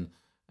 And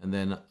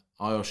then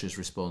IOSH's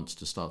response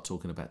to start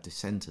talking about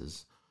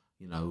dissenters,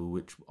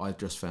 which I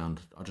just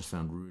found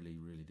really,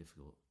 really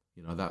difficult.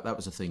 That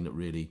was a thing that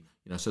really,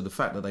 So the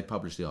fact that they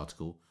published the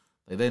article,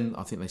 I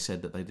think they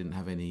said that they didn't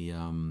have any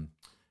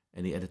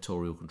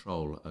editorial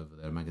control over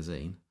their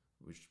magazine.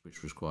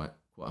 Which was quite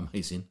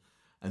amazing,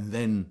 and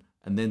then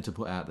to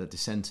put out the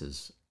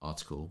dissenters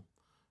article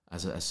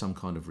as some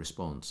kind of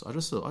response, I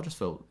just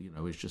felt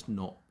it's just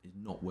not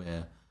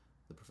where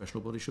the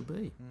professional body should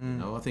be.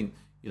 I think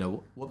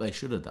what they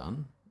should have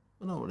done.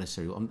 Well, not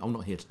necessarily. I'm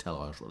not here to tell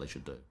IOSH what they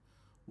should do.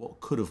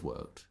 What could have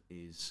worked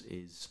is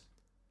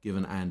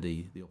given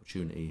Andy the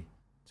opportunity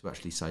to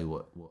actually say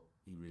what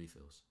he really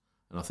feels,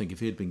 and I think if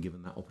he had been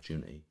given that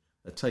opportunity,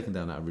 they'd taken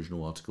down that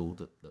original article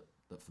that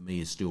for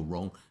me is still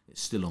wrong.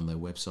 It's still on their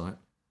website.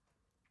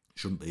 It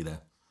shouldn't be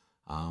there.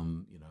 A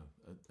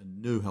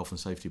new health and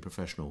safety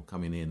professional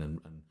coming in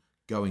and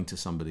going to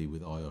somebody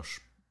with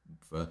IOSH.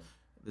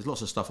 There's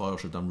lots of stuff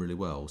IOSH have done really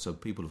well, so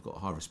people have got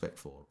high respect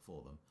for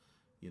them.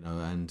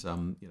 And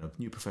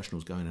new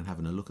professionals going and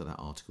having a look at that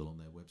article on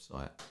their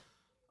website,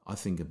 I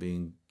think are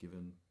being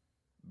given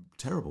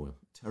terrible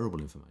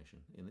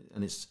information,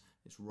 and it's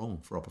wrong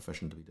for our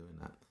profession to be doing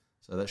that.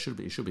 So it should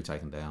be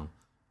taken down.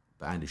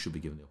 But Andy should be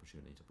given the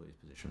opportunity to put his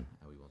position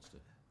how he wants to.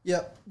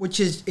 Yeah,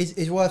 which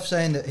is worth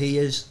saying that he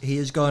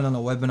is going on a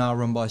webinar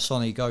run by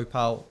Sonny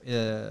Gopal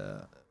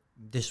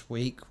this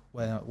week,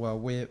 where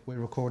we're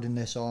recording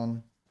this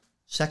on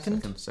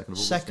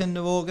 2nd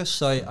of August.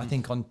 So I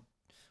think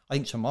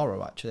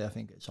tomorrow actually. I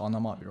think it's on. I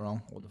might be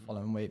wrong, or the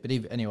following week. But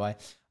anyway,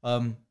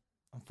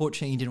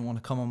 unfortunately, he didn't want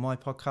to come on my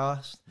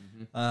podcast.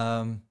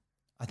 Mm-hmm.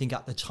 I think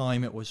at the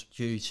time it was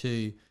due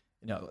to.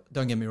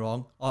 Don't get me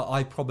wrong,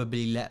 I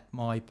probably let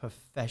my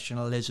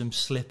professionalism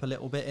slip a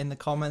little bit in the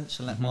comments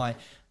and let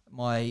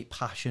my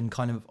passion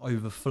kind of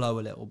overflow a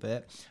little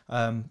bit,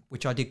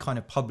 which I did kind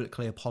of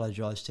publicly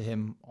apologise to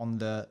him in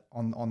the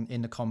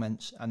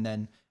comments, and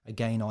then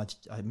again I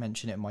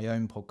mentioned it in my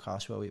own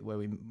podcast where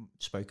we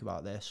spoke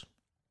about this,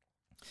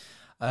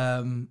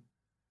 and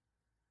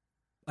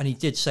he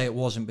did say it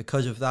wasn't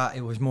because of that.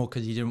 It was more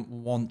because he didn't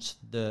want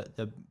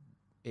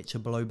it to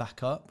blow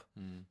back up.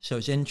 So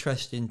it's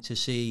interesting to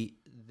see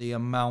the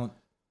amount.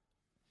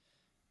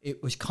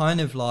 It was kind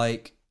of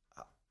like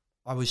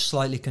I was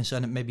slightly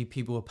concerned that maybe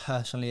people were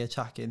personally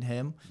attacking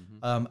him,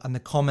 and the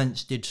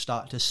comments did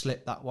start to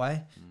slip that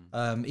way.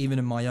 Even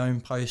in my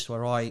own post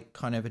where I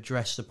kind of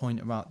addressed the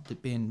point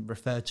about being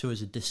referred to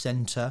as a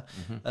dissenter,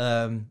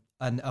 and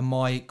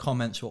my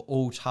comments were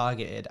all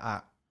targeted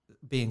at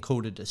being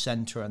called a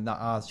dissenter in that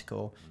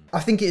article. I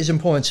think it is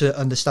important to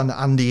understand that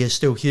Andy is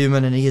still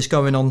human, and he is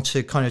going on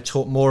to kind of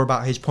talk more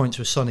about his points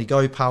with Sonny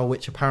Gopal,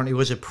 which apparently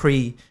was a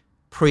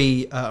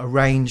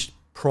arranged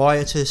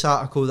prior to this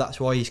article. That's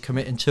why he's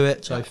committing to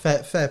it. So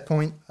fair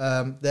point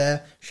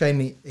there.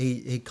 Shame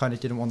he kind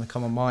of didn't want to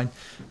come on mine,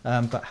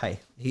 but hey,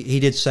 he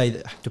did say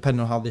that depending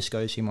on how this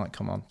goes, he might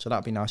come on. So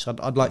that'd be nice.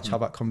 I'd like to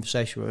have that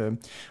conversation with him.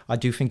 I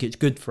do think it's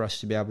good for us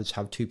to be able to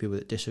have two people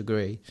that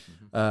disagree.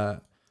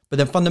 But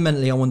then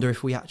fundamentally, I wonder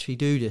if we actually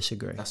do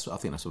disagree. I think that's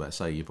what I was about to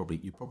say. You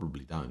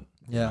probably don't.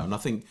 Yeah. You know? And I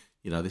think,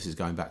 this is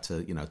going back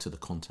to, to the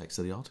context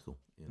of the article.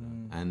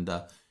 And,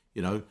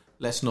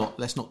 let's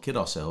not kid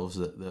ourselves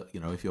that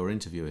if you're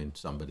interviewing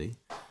somebody,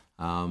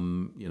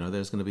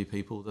 there's going to be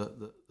people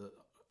that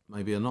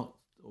maybe are not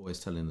always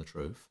telling the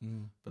truth.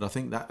 But I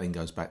think that then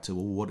goes back to,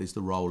 well, what is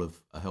the role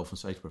of a health and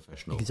safety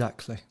professional?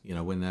 Exactly.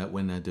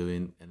 When they're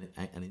doing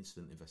an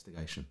incident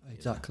investigation.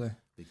 Exactly.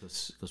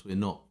 Because we're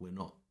not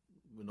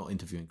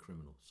interviewing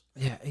criminals.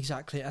 Yeah,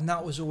 exactly. And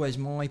that was always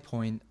my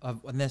point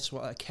and that's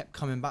what I kept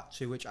coming back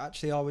to, which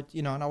actually I would,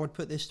 and I would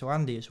put this to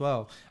Andy as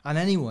well. And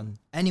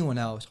anyone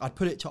else, I'd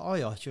put it to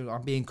Ayush.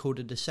 I'm being called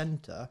a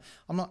dissenter.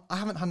 I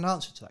haven't had an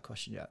answer to that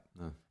question yet.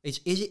 No. Is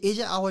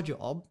it our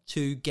job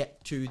to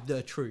get to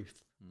the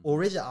truth?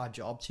 Or is it our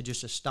job to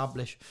just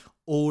establish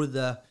all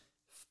the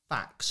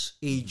facts,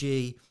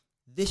 e.g.,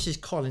 this is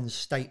Colin's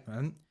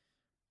statement,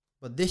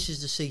 but this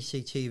is the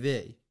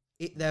CCTV.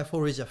 It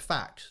therefore is a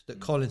fact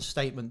that Colin's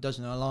statement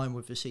doesn't align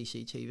with the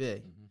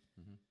CCTV.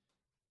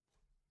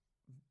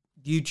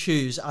 You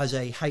choose as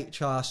a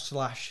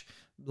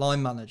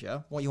HR/line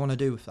manager what you want to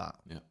do with that.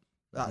 Yeah,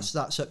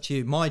 that's up to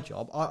you. My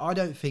job,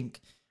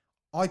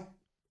 I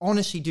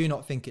honestly do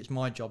not think it's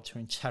my job to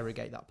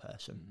interrogate that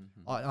person.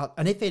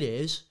 And if it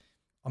is,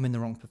 I'm in the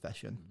wrong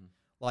profession.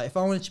 Like if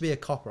I wanted to be a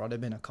copper, I'd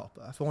have been a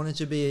copper. If I wanted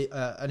to be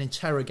an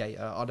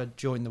interrogator, I'd have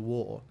joined the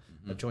war.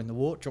 Join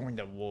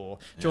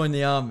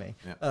the army.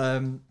 Yeah.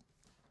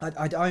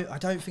 I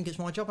don't think it's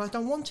my job. I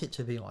don't want it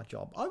to be my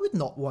job. I would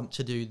not want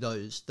to do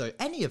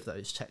any of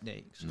those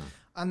techniques. No.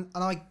 And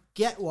I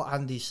get what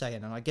Andy's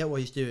saying, and I get what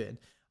he's doing.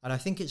 And I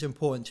think it's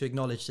important to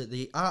acknowledge that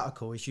the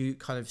article, as you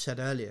kind of said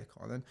earlier,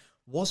 Colin,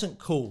 wasn't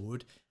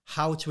called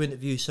How to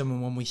Interview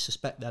Someone When We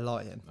Suspect They're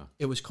Lying. No.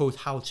 It was called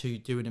How to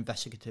Do an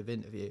Investigative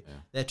Interview. Yeah.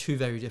 They're two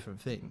very different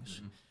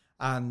things.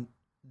 And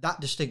that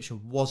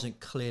distinction wasn't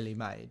clearly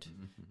made.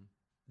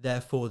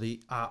 Therefore,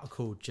 the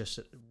article just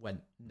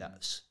went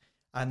nuts.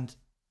 And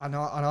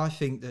I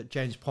think that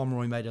James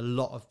Pomeroy made a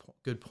lot of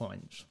good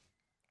points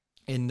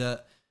in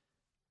that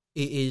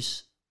it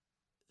is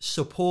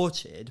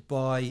supported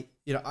by,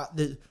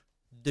 the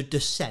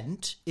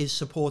dissent is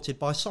supported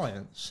by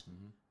science.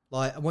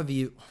 Like,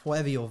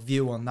 whatever your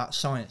view on that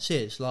science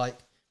is, like,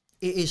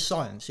 it is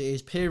science. It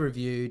is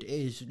peer-reviewed. It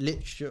is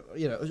literature,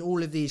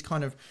 all of these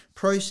kind of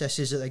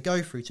processes that they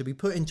go through to be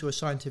put into a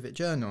scientific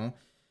journal.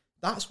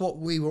 That's what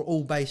we were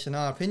all basing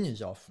our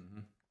opinions off.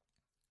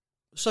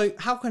 So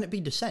how can it be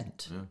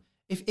dissent? Yeah.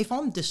 If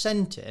I'm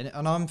dissenting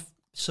and I'm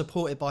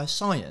supported by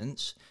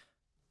science,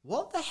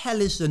 what the hell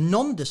is the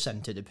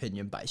non-dissented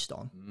opinion based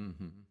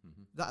on?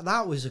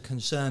 That was a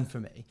concern for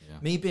me. Yeah.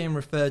 Me being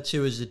referred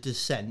to as a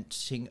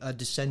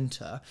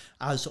dissenter,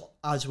 as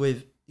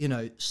with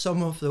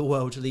some of the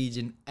world's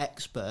leading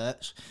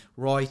experts,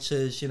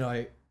 writers,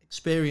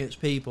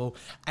 experienced people,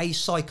 a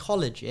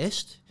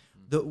psychologist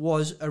that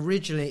was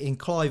originally in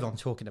Clive I'm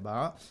talking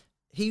about.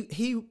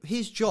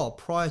 His job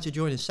prior to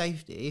joining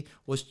safety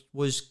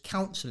was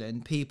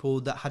counselling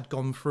people that had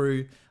gone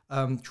through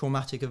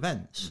traumatic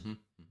events.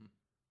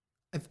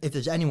 If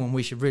there's anyone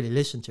we should really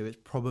listen to, it's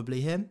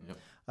probably him. Yep.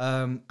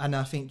 And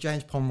I think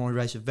James Pomeroy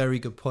raised a very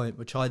good point,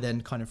 which I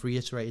then kind of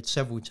reiterated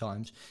several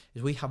times,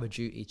 is we have a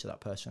duty to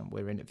that person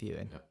we're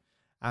interviewing. Yep.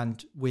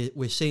 And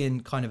we're seeing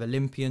kind of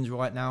Olympians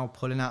right now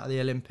pulling out of the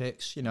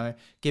Olympics,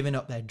 giving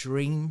up their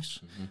dreams,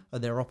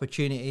 their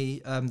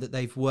opportunity that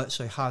they've worked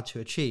so hard to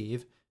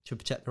achieve to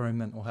protect their own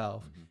mental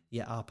health.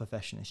 Yet our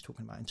profession is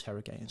talking about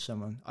interrogating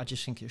someone. I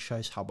just think it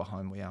shows how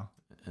behind we are.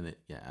 And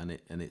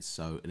it's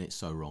so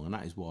wrong. And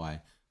that is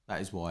why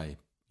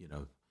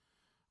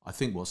I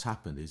think what's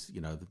happened is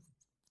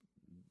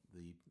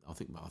I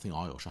think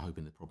Ayush are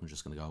hoping the problem's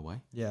just going to go away.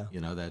 Yeah.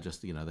 They're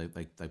just,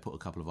 they put a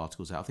couple of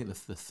articles out. I think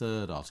the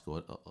third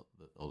article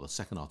or the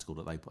second article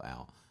that they put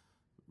out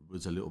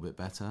was a little bit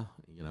better,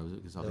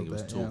 because I think it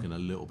was talking a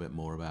little bit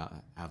more about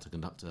how to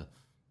conduct a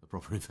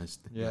proper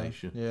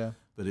investigation. Yeah.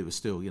 But it was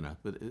still,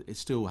 but it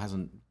still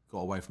hasn't got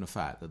away from the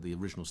fact that the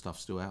original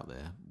stuff's still out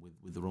there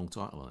with the wrong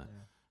title on it.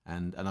 Yeah.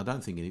 And I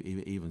don't think it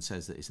even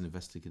says that it's an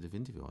investigative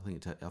interview. I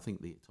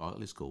think the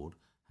title is called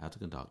How to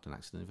Conduct an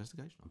Accident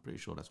Investigation. I'm pretty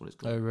sure that's what it's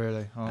called. Oh,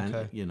 really?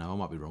 Okay. And, I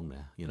might be wrong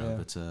there,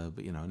 but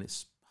and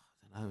it's,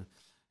 I don't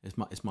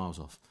know, it's miles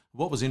off.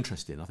 What was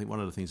interesting, I think one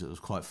of the things that was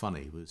quite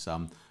funny was,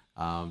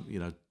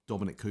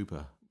 Dominic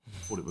Cooper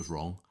thought it was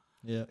wrong.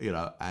 Yeah. You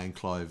know, and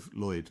Clive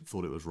Lloyd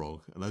thought it was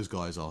wrong, and those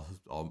guys are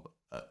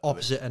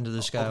opposite end of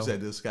the scale. Opposite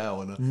end of the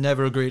scale, and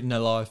never agreed in their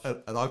life.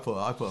 And I put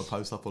a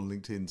post up on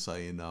LinkedIn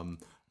saying,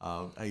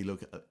 "Hey,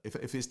 look,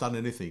 if it's done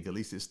anything, at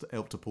least it's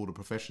helped to pull the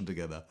profession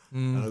together."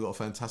 And I got a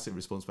fantastic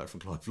response back from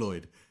Clive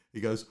Lloyd. He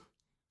goes,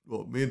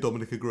 "Well, me and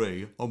Dominic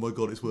agree. Oh my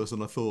God, it's worse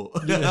than I thought."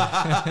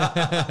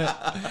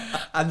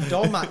 And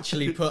Dom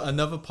actually put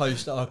another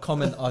post, a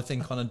comment, I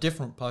think, on a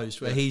different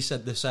post where he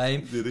said the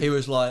same. He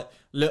was like,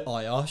 "Look,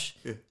 Ayosh,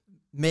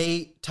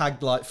 me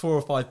tagged like 4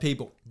 or 5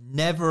 people,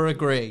 never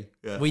agree.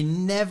 Yeah. We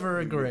never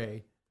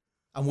agree."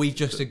 And we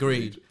just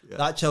agreed. Yeah.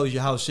 That tells you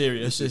how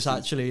serious this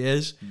actually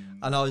is.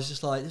 And I was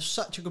just like, there's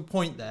such a good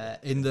point there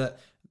in that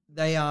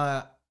they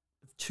are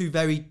two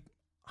very...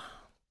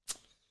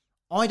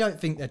 I don't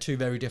think they're two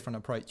very different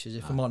approaches,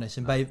 if I'm honest,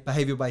 in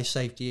behavioural-based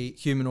safety,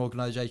 human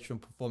organisational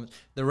performance.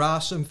 There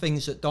are some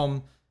things that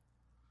Dom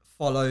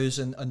follows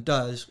and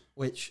does,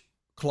 which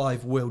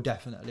Clive will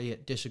definitely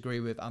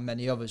disagree with, and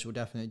many others will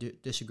definitely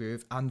disagree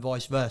with, and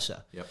vice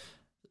versa. Yep.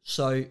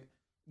 So,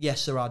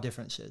 yes, there are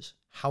differences.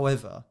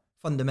 However,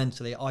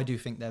 fundamentally, I do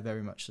think they're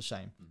very much the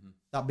same. Mm-hmm.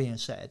 That being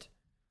said,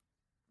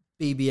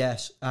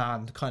 BBS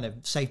and kind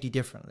of safety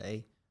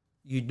differently,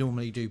 you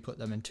normally do put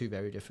them in two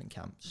very different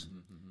camps.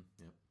 Mm-hmm.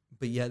 Yep.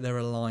 But yet they're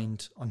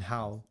aligned on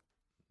how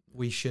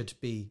we should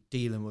be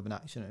dealing with an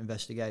accident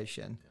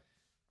investigation.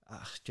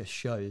 Just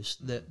shows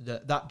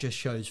that just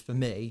shows for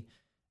me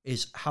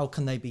is how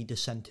can they be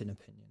dissenting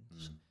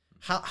opinions?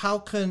 How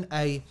can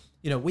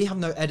we have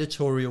no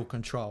editorial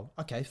control.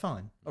 Okay,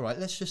 fine. All right,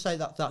 let's just say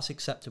that's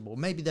acceptable.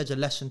 Maybe there's a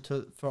lesson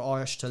for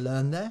Ayosh to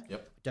learn there.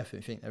 Yep.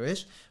 Definitely think there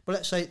is. But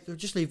let's say,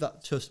 just leave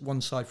that to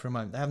one side for a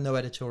moment. They have no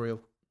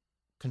editorial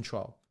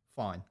control.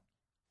 Fine.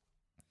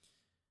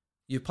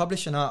 You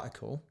publish an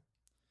article,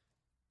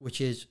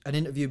 which is an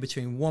interview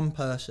between one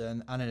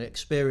person and an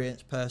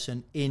experienced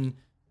person in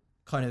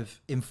kind of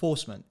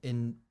enforcement,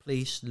 in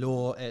police,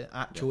 law,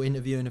 actual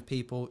interviewing of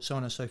people, so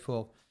on and so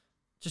forth.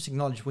 Just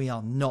acknowledge we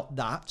are not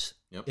that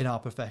in our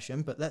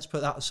profession, but let's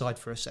put that aside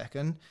for a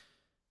second.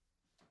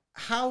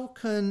 How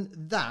can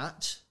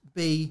that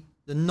be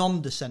the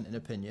non-dissenting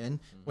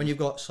opinion when you've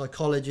got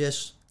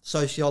psychologists,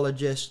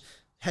 sociologists,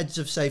 heads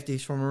of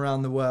safeties from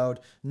around the world,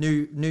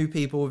 new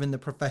people within the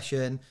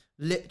profession,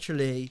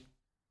 literally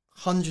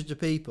hundreds of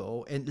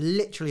people,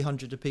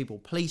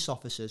 police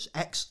officers,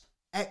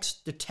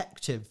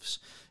 ex-detectives,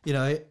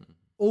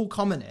 all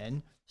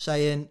commenting,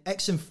 saying,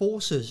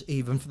 ex-enforcers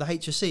even for the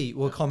HSE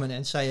were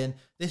commenting, saying,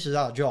 this is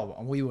our job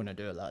and we want to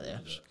do it like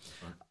this.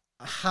 Right.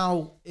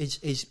 How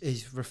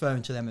is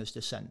referring to them as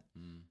dissent?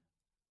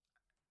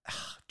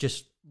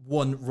 Just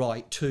one,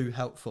 right, two,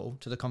 helpful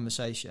to the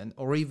conversation,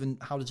 or even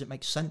how does it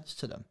make sense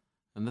to them?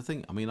 And the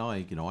thing, I mean,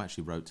 I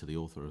actually wrote to the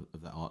author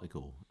of that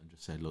article and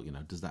just said, look,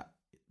 does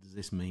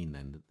this mean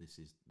then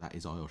that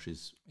is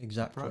Ayosh's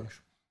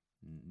approach?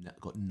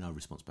 Got no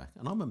response back,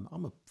 and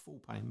I'm a full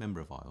paying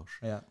member of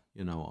Ayosh. Yeah,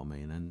 you know what I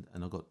mean, and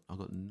I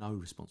got no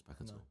response back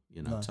at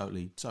all.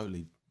 Totally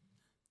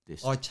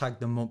dissed. I tagged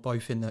them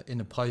both in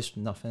the post,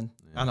 nothing,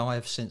 and I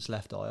have since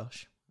left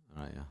Ayosh.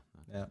 Right, yeah.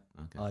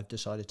 Okay. I've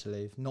decided to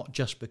leave, not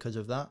just because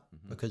of that,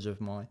 because of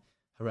my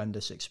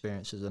horrendous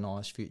experience as an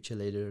Ayosh future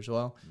leader as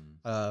well.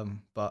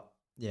 But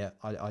yeah,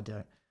 I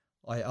don't.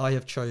 I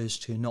have chose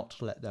to not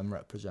let them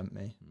represent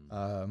me,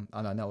 and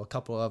I know a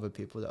couple of other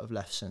people that have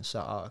left since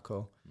that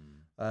article.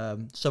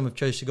 Some have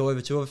chose to go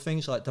over to other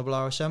things like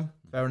RRSM.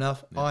 Fair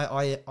enough. Yeah.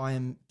 I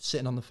am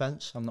sitting on the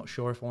fence. I'm not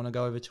sure if I want to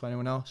go over to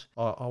anyone else.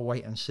 I'll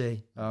wait and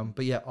see.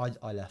 But yeah,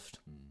 I left.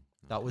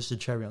 That was the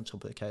cherry on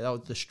top of the cake. That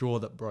was the straw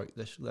that broke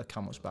the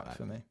camel's back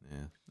for me.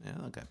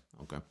 Yeah. Okay.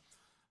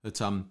 But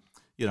it's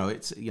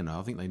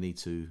I think they need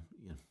to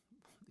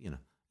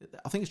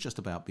I think it's just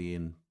about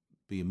being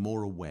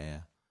more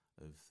aware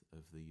of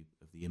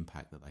the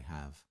impact that they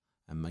have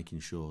and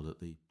making sure that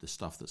the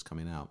stuff that's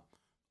coming out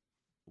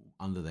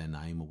under their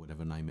name or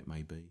whatever name it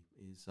may be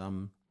is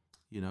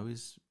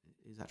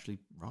actually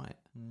right.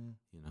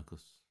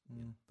 Because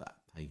but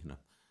hey,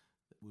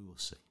 we will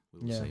see.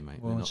 We will see, mate.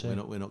 We're not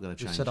going to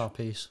change. We've said our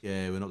piece.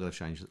 Yeah, we're not going to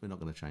change. We're not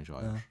going to change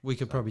Ayosh. We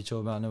could probably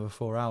talk about another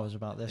 4 hours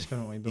about this,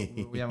 couldn't we?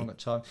 But we haven't got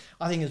time.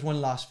 I think there's one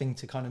last thing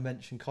to kind of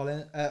mention,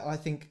 Colin. I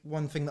think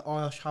one thing that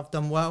Ayosh have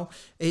done well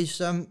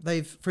is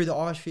they've, through the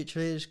Ayosh Future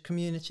Leaders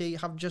community,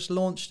 have just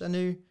launched a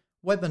new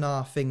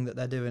webinar thing that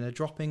they're doing, a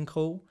drop-in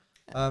call,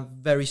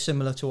 very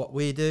similar to what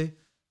we do.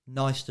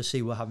 Nice to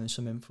see we're having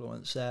some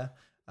influence there,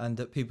 and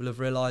that people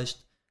have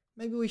realised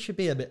maybe we should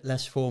be a bit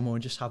less formal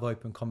and just have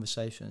open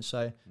conversations.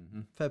 So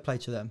fair play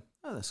to them.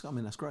 Oh, that's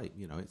great.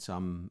 It's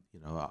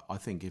I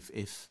think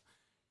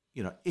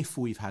if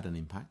we've had an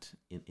impact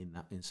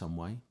in some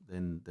way,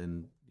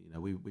 then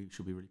we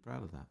should be really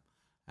proud of that.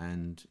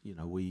 And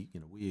we're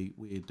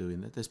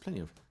doing that. There's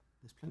plenty of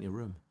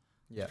room.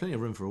 Yeah, there's plenty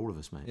of room for all of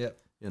us, mate. Yeah.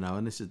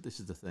 And this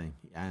is the thing.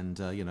 And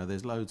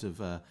there's loads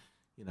of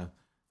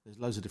there's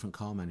loads of different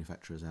car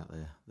manufacturers out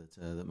there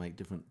that make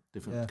different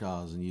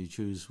cars, and you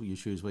choose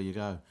where you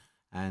go.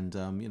 And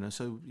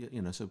so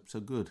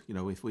good.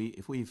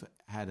 If we've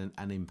had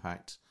an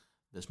impact,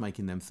 that's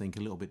making them think a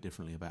little bit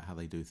differently about how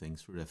they do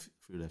things through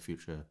their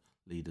future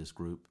leaders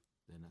group,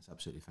 then that's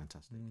absolutely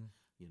fantastic.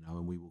 You know,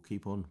 and we will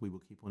keep on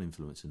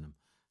influencing them.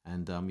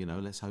 And you know,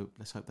 let's hope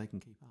they can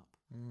keep up.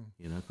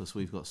 You know, because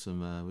we've got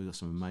some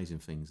amazing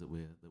things that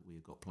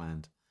we've got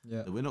planned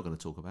that we're not going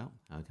to talk about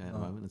at the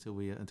moment until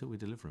we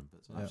deliver them.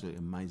 But some absolutely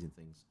amazing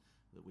things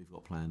that we've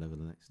got planned over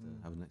the next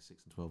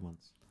 6 and 12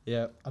 months.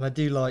 Yeah, and I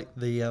do like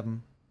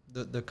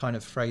the kind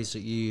of phrase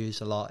that you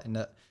use a lot, in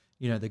that,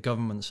 you know, the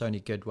government's only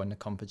good when the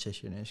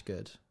competition is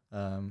good.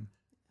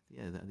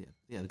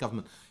 The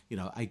government, you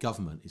know, a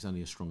government is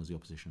only as strong as the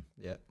opposition.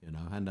 Yeah, you know,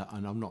 and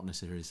I'm not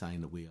necessarily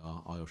saying that we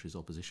are IOSH's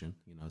opposition,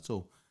 you know, at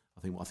all.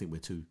 I think we're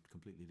two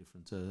completely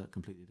different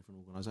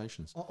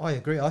organisations. I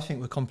agree. I think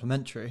we're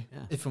complementary. Yeah.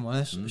 If I'm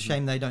honest,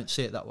 shame they don't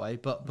see it that way.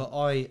 But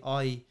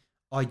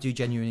I do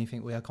genuinely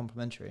think we are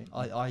complementary.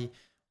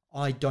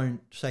 I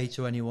don't say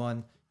to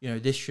anyone, you know,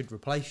 this should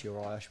replace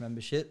your IOSH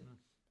membership.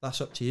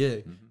 That's up to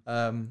you.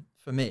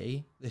 For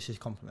me, this is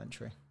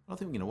complementary. I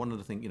think, you know, one of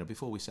the things, you know,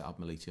 before we set up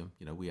Melitium,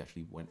 you know, we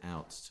actually went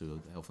out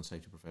to the health and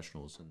safety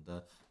professionals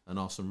and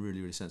asked some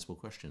really, really sensible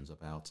questions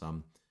about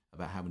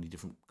how many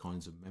different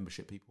kinds of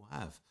membership people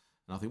have.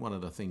 And I think one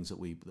of the things that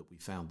we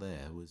found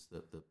there was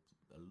that a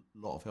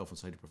lot of health and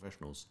safety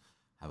professionals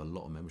have a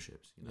lot of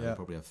memberships. You know, they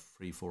probably have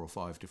 3, 4, or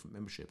 5 different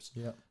memberships.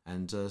 Yeah.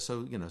 And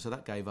so, you know, so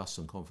that gave us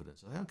some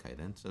confidence. Okay,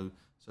 then, so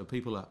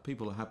people are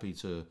happy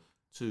to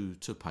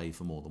pay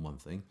for more than one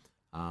thing.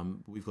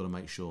 We've got to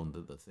make sure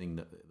that the thing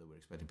that we're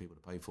expecting people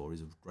to pay for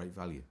is of great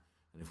value.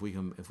 And if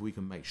we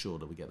can make sure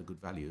that we get the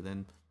good value,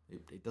 then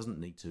it doesn't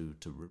need to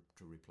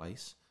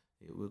replace.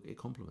 It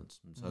complements.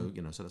 And so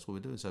you know, so that's what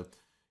we're doing. So,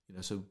 you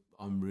know, so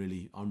I'm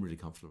really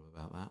comfortable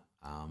about that.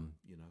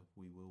 You know,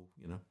 we will.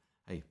 You know,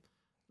 hey,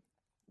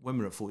 when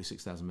we're at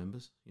 46,000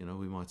 members, you know,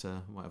 we might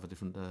have a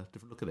different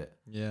look at it.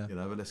 Yeah. You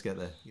know, but let's get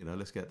there. You know,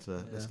 let's get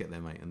there,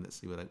 mate, and let's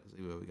see where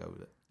we go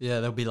with it. Yeah,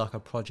 there'll be like a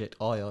Project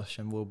IOSH,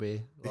 and we'll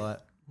be like,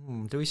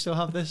 do we still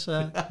have this?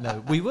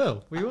 No, we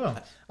will.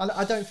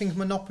 I don't think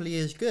monopoly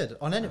is good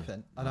on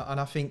anything, and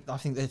I think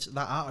that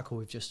article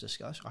we've just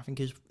discussed, I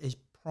think is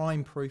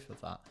prime proof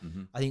of that.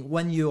 I think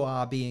when you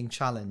are being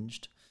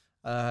challenged,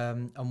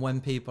 and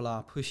when people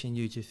are pushing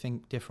you to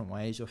think different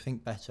ways or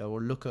think better or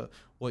look at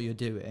what you're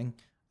doing,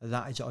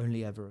 that is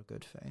only ever a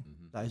good thing.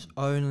 That is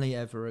only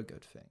ever a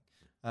good thing.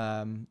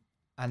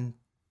 And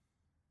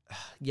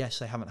yes,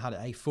 they haven't had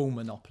a full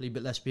monopoly,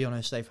 but let's be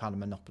honest, they've had a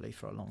monopoly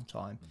for a long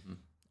time.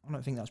 I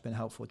don't think that's been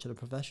helpful to the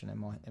profession,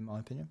 in my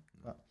opinion.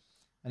 But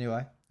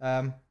anyway,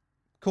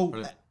 cool.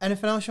 Brilliant.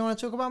 Anything else you want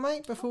to talk about,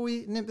 mate, before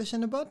we nip this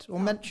in the bud or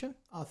mention?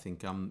 I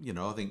think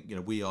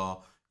we're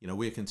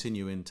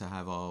continuing to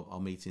have our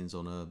meetings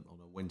on a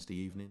Wednesday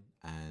evening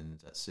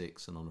and at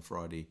 6, and on a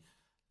Friday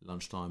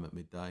lunchtime at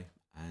midday.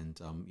 And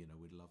you know,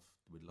 we'd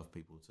love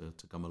people to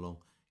come along.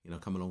 You know,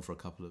 come along for a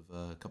couple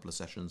of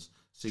sessions,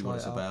 see what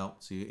it's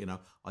about. See, you know,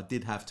 I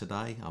did have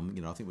today.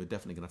 You know, I think we're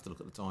definitely going to have to look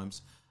at the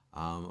times.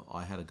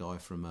 I had a guy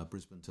from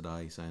Brisbane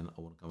today saying,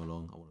 I want to come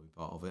along, I want to be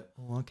part of it.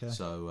 Oh, okay.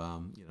 So,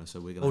 you know,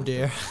 so we're going to... Oh,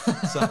 dear.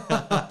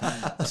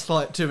 It's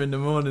like 2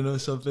 a.m. or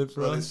something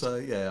for us. So,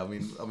 yeah, I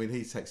mean,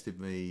 he texted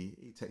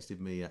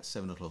me at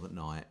 7 o'clock at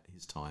night,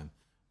 his time,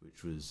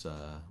 which was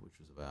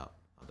about,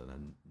 I don't know,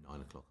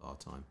 9 o'clock our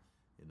time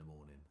in the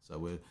morning. So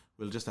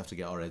we'll just have to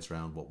get our heads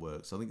around what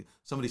works. I think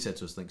somebody said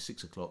to us, I think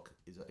 6 o'clock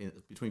is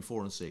between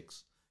 4 and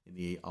 6 in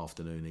the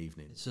afternoon,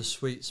 evening. It's a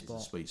sweet spot.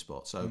 It's a sweet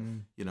spot. So,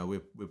 you know,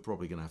 we're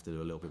probably going to have to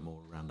do a little bit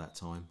more around that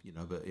time, you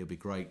know, but it'll be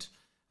great.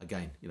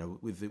 Again, you know,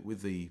 with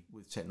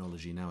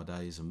technology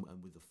nowadays and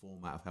with the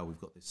format of how we've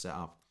got this set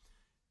up,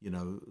 you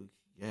know,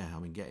 yeah, I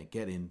mean,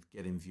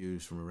 getting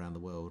views from around the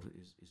world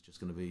is just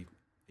going to be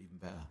even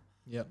better.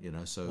 Yeah. You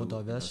know, so, more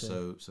diverse,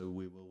 so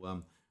we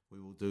will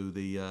do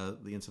the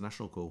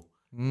international call.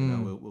 You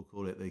know, we'll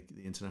call it the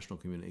international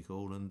community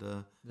call, and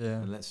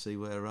let's see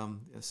where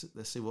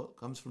let's see what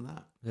comes from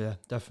that. Yeah,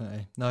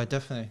 definitely. No,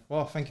 definitely.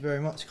 Well, thank you very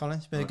much, Colin.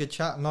 It's been a good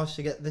chat. Nice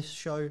to get this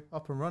show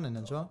up and running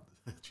as well.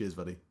 Cheers,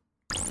 buddy.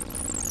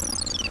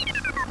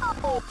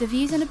 The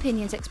views and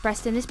opinions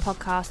expressed in this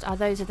podcast are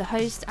those of the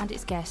host and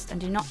its guest and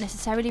do not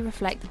necessarily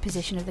reflect the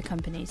position of the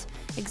companies.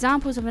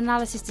 Examples of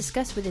analysis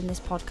discussed within this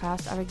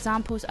podcast are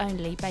examples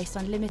only based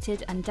on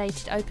limited and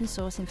dated open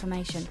source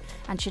information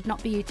and should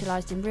not be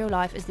utilised in real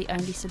life as the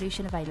only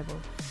solution available.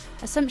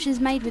 Assumptions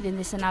made within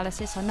this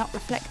analysis are not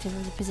reflective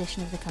of the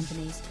position of the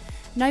companies.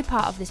 No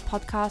part of this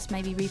podcast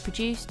may be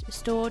reproduced,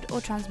 stored or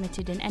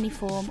transmitted in any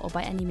form or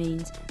by any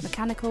means,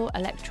 mechanical,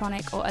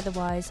 electronic or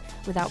otherwise,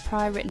 without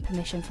prior written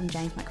permission from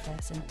James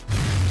Macpherson.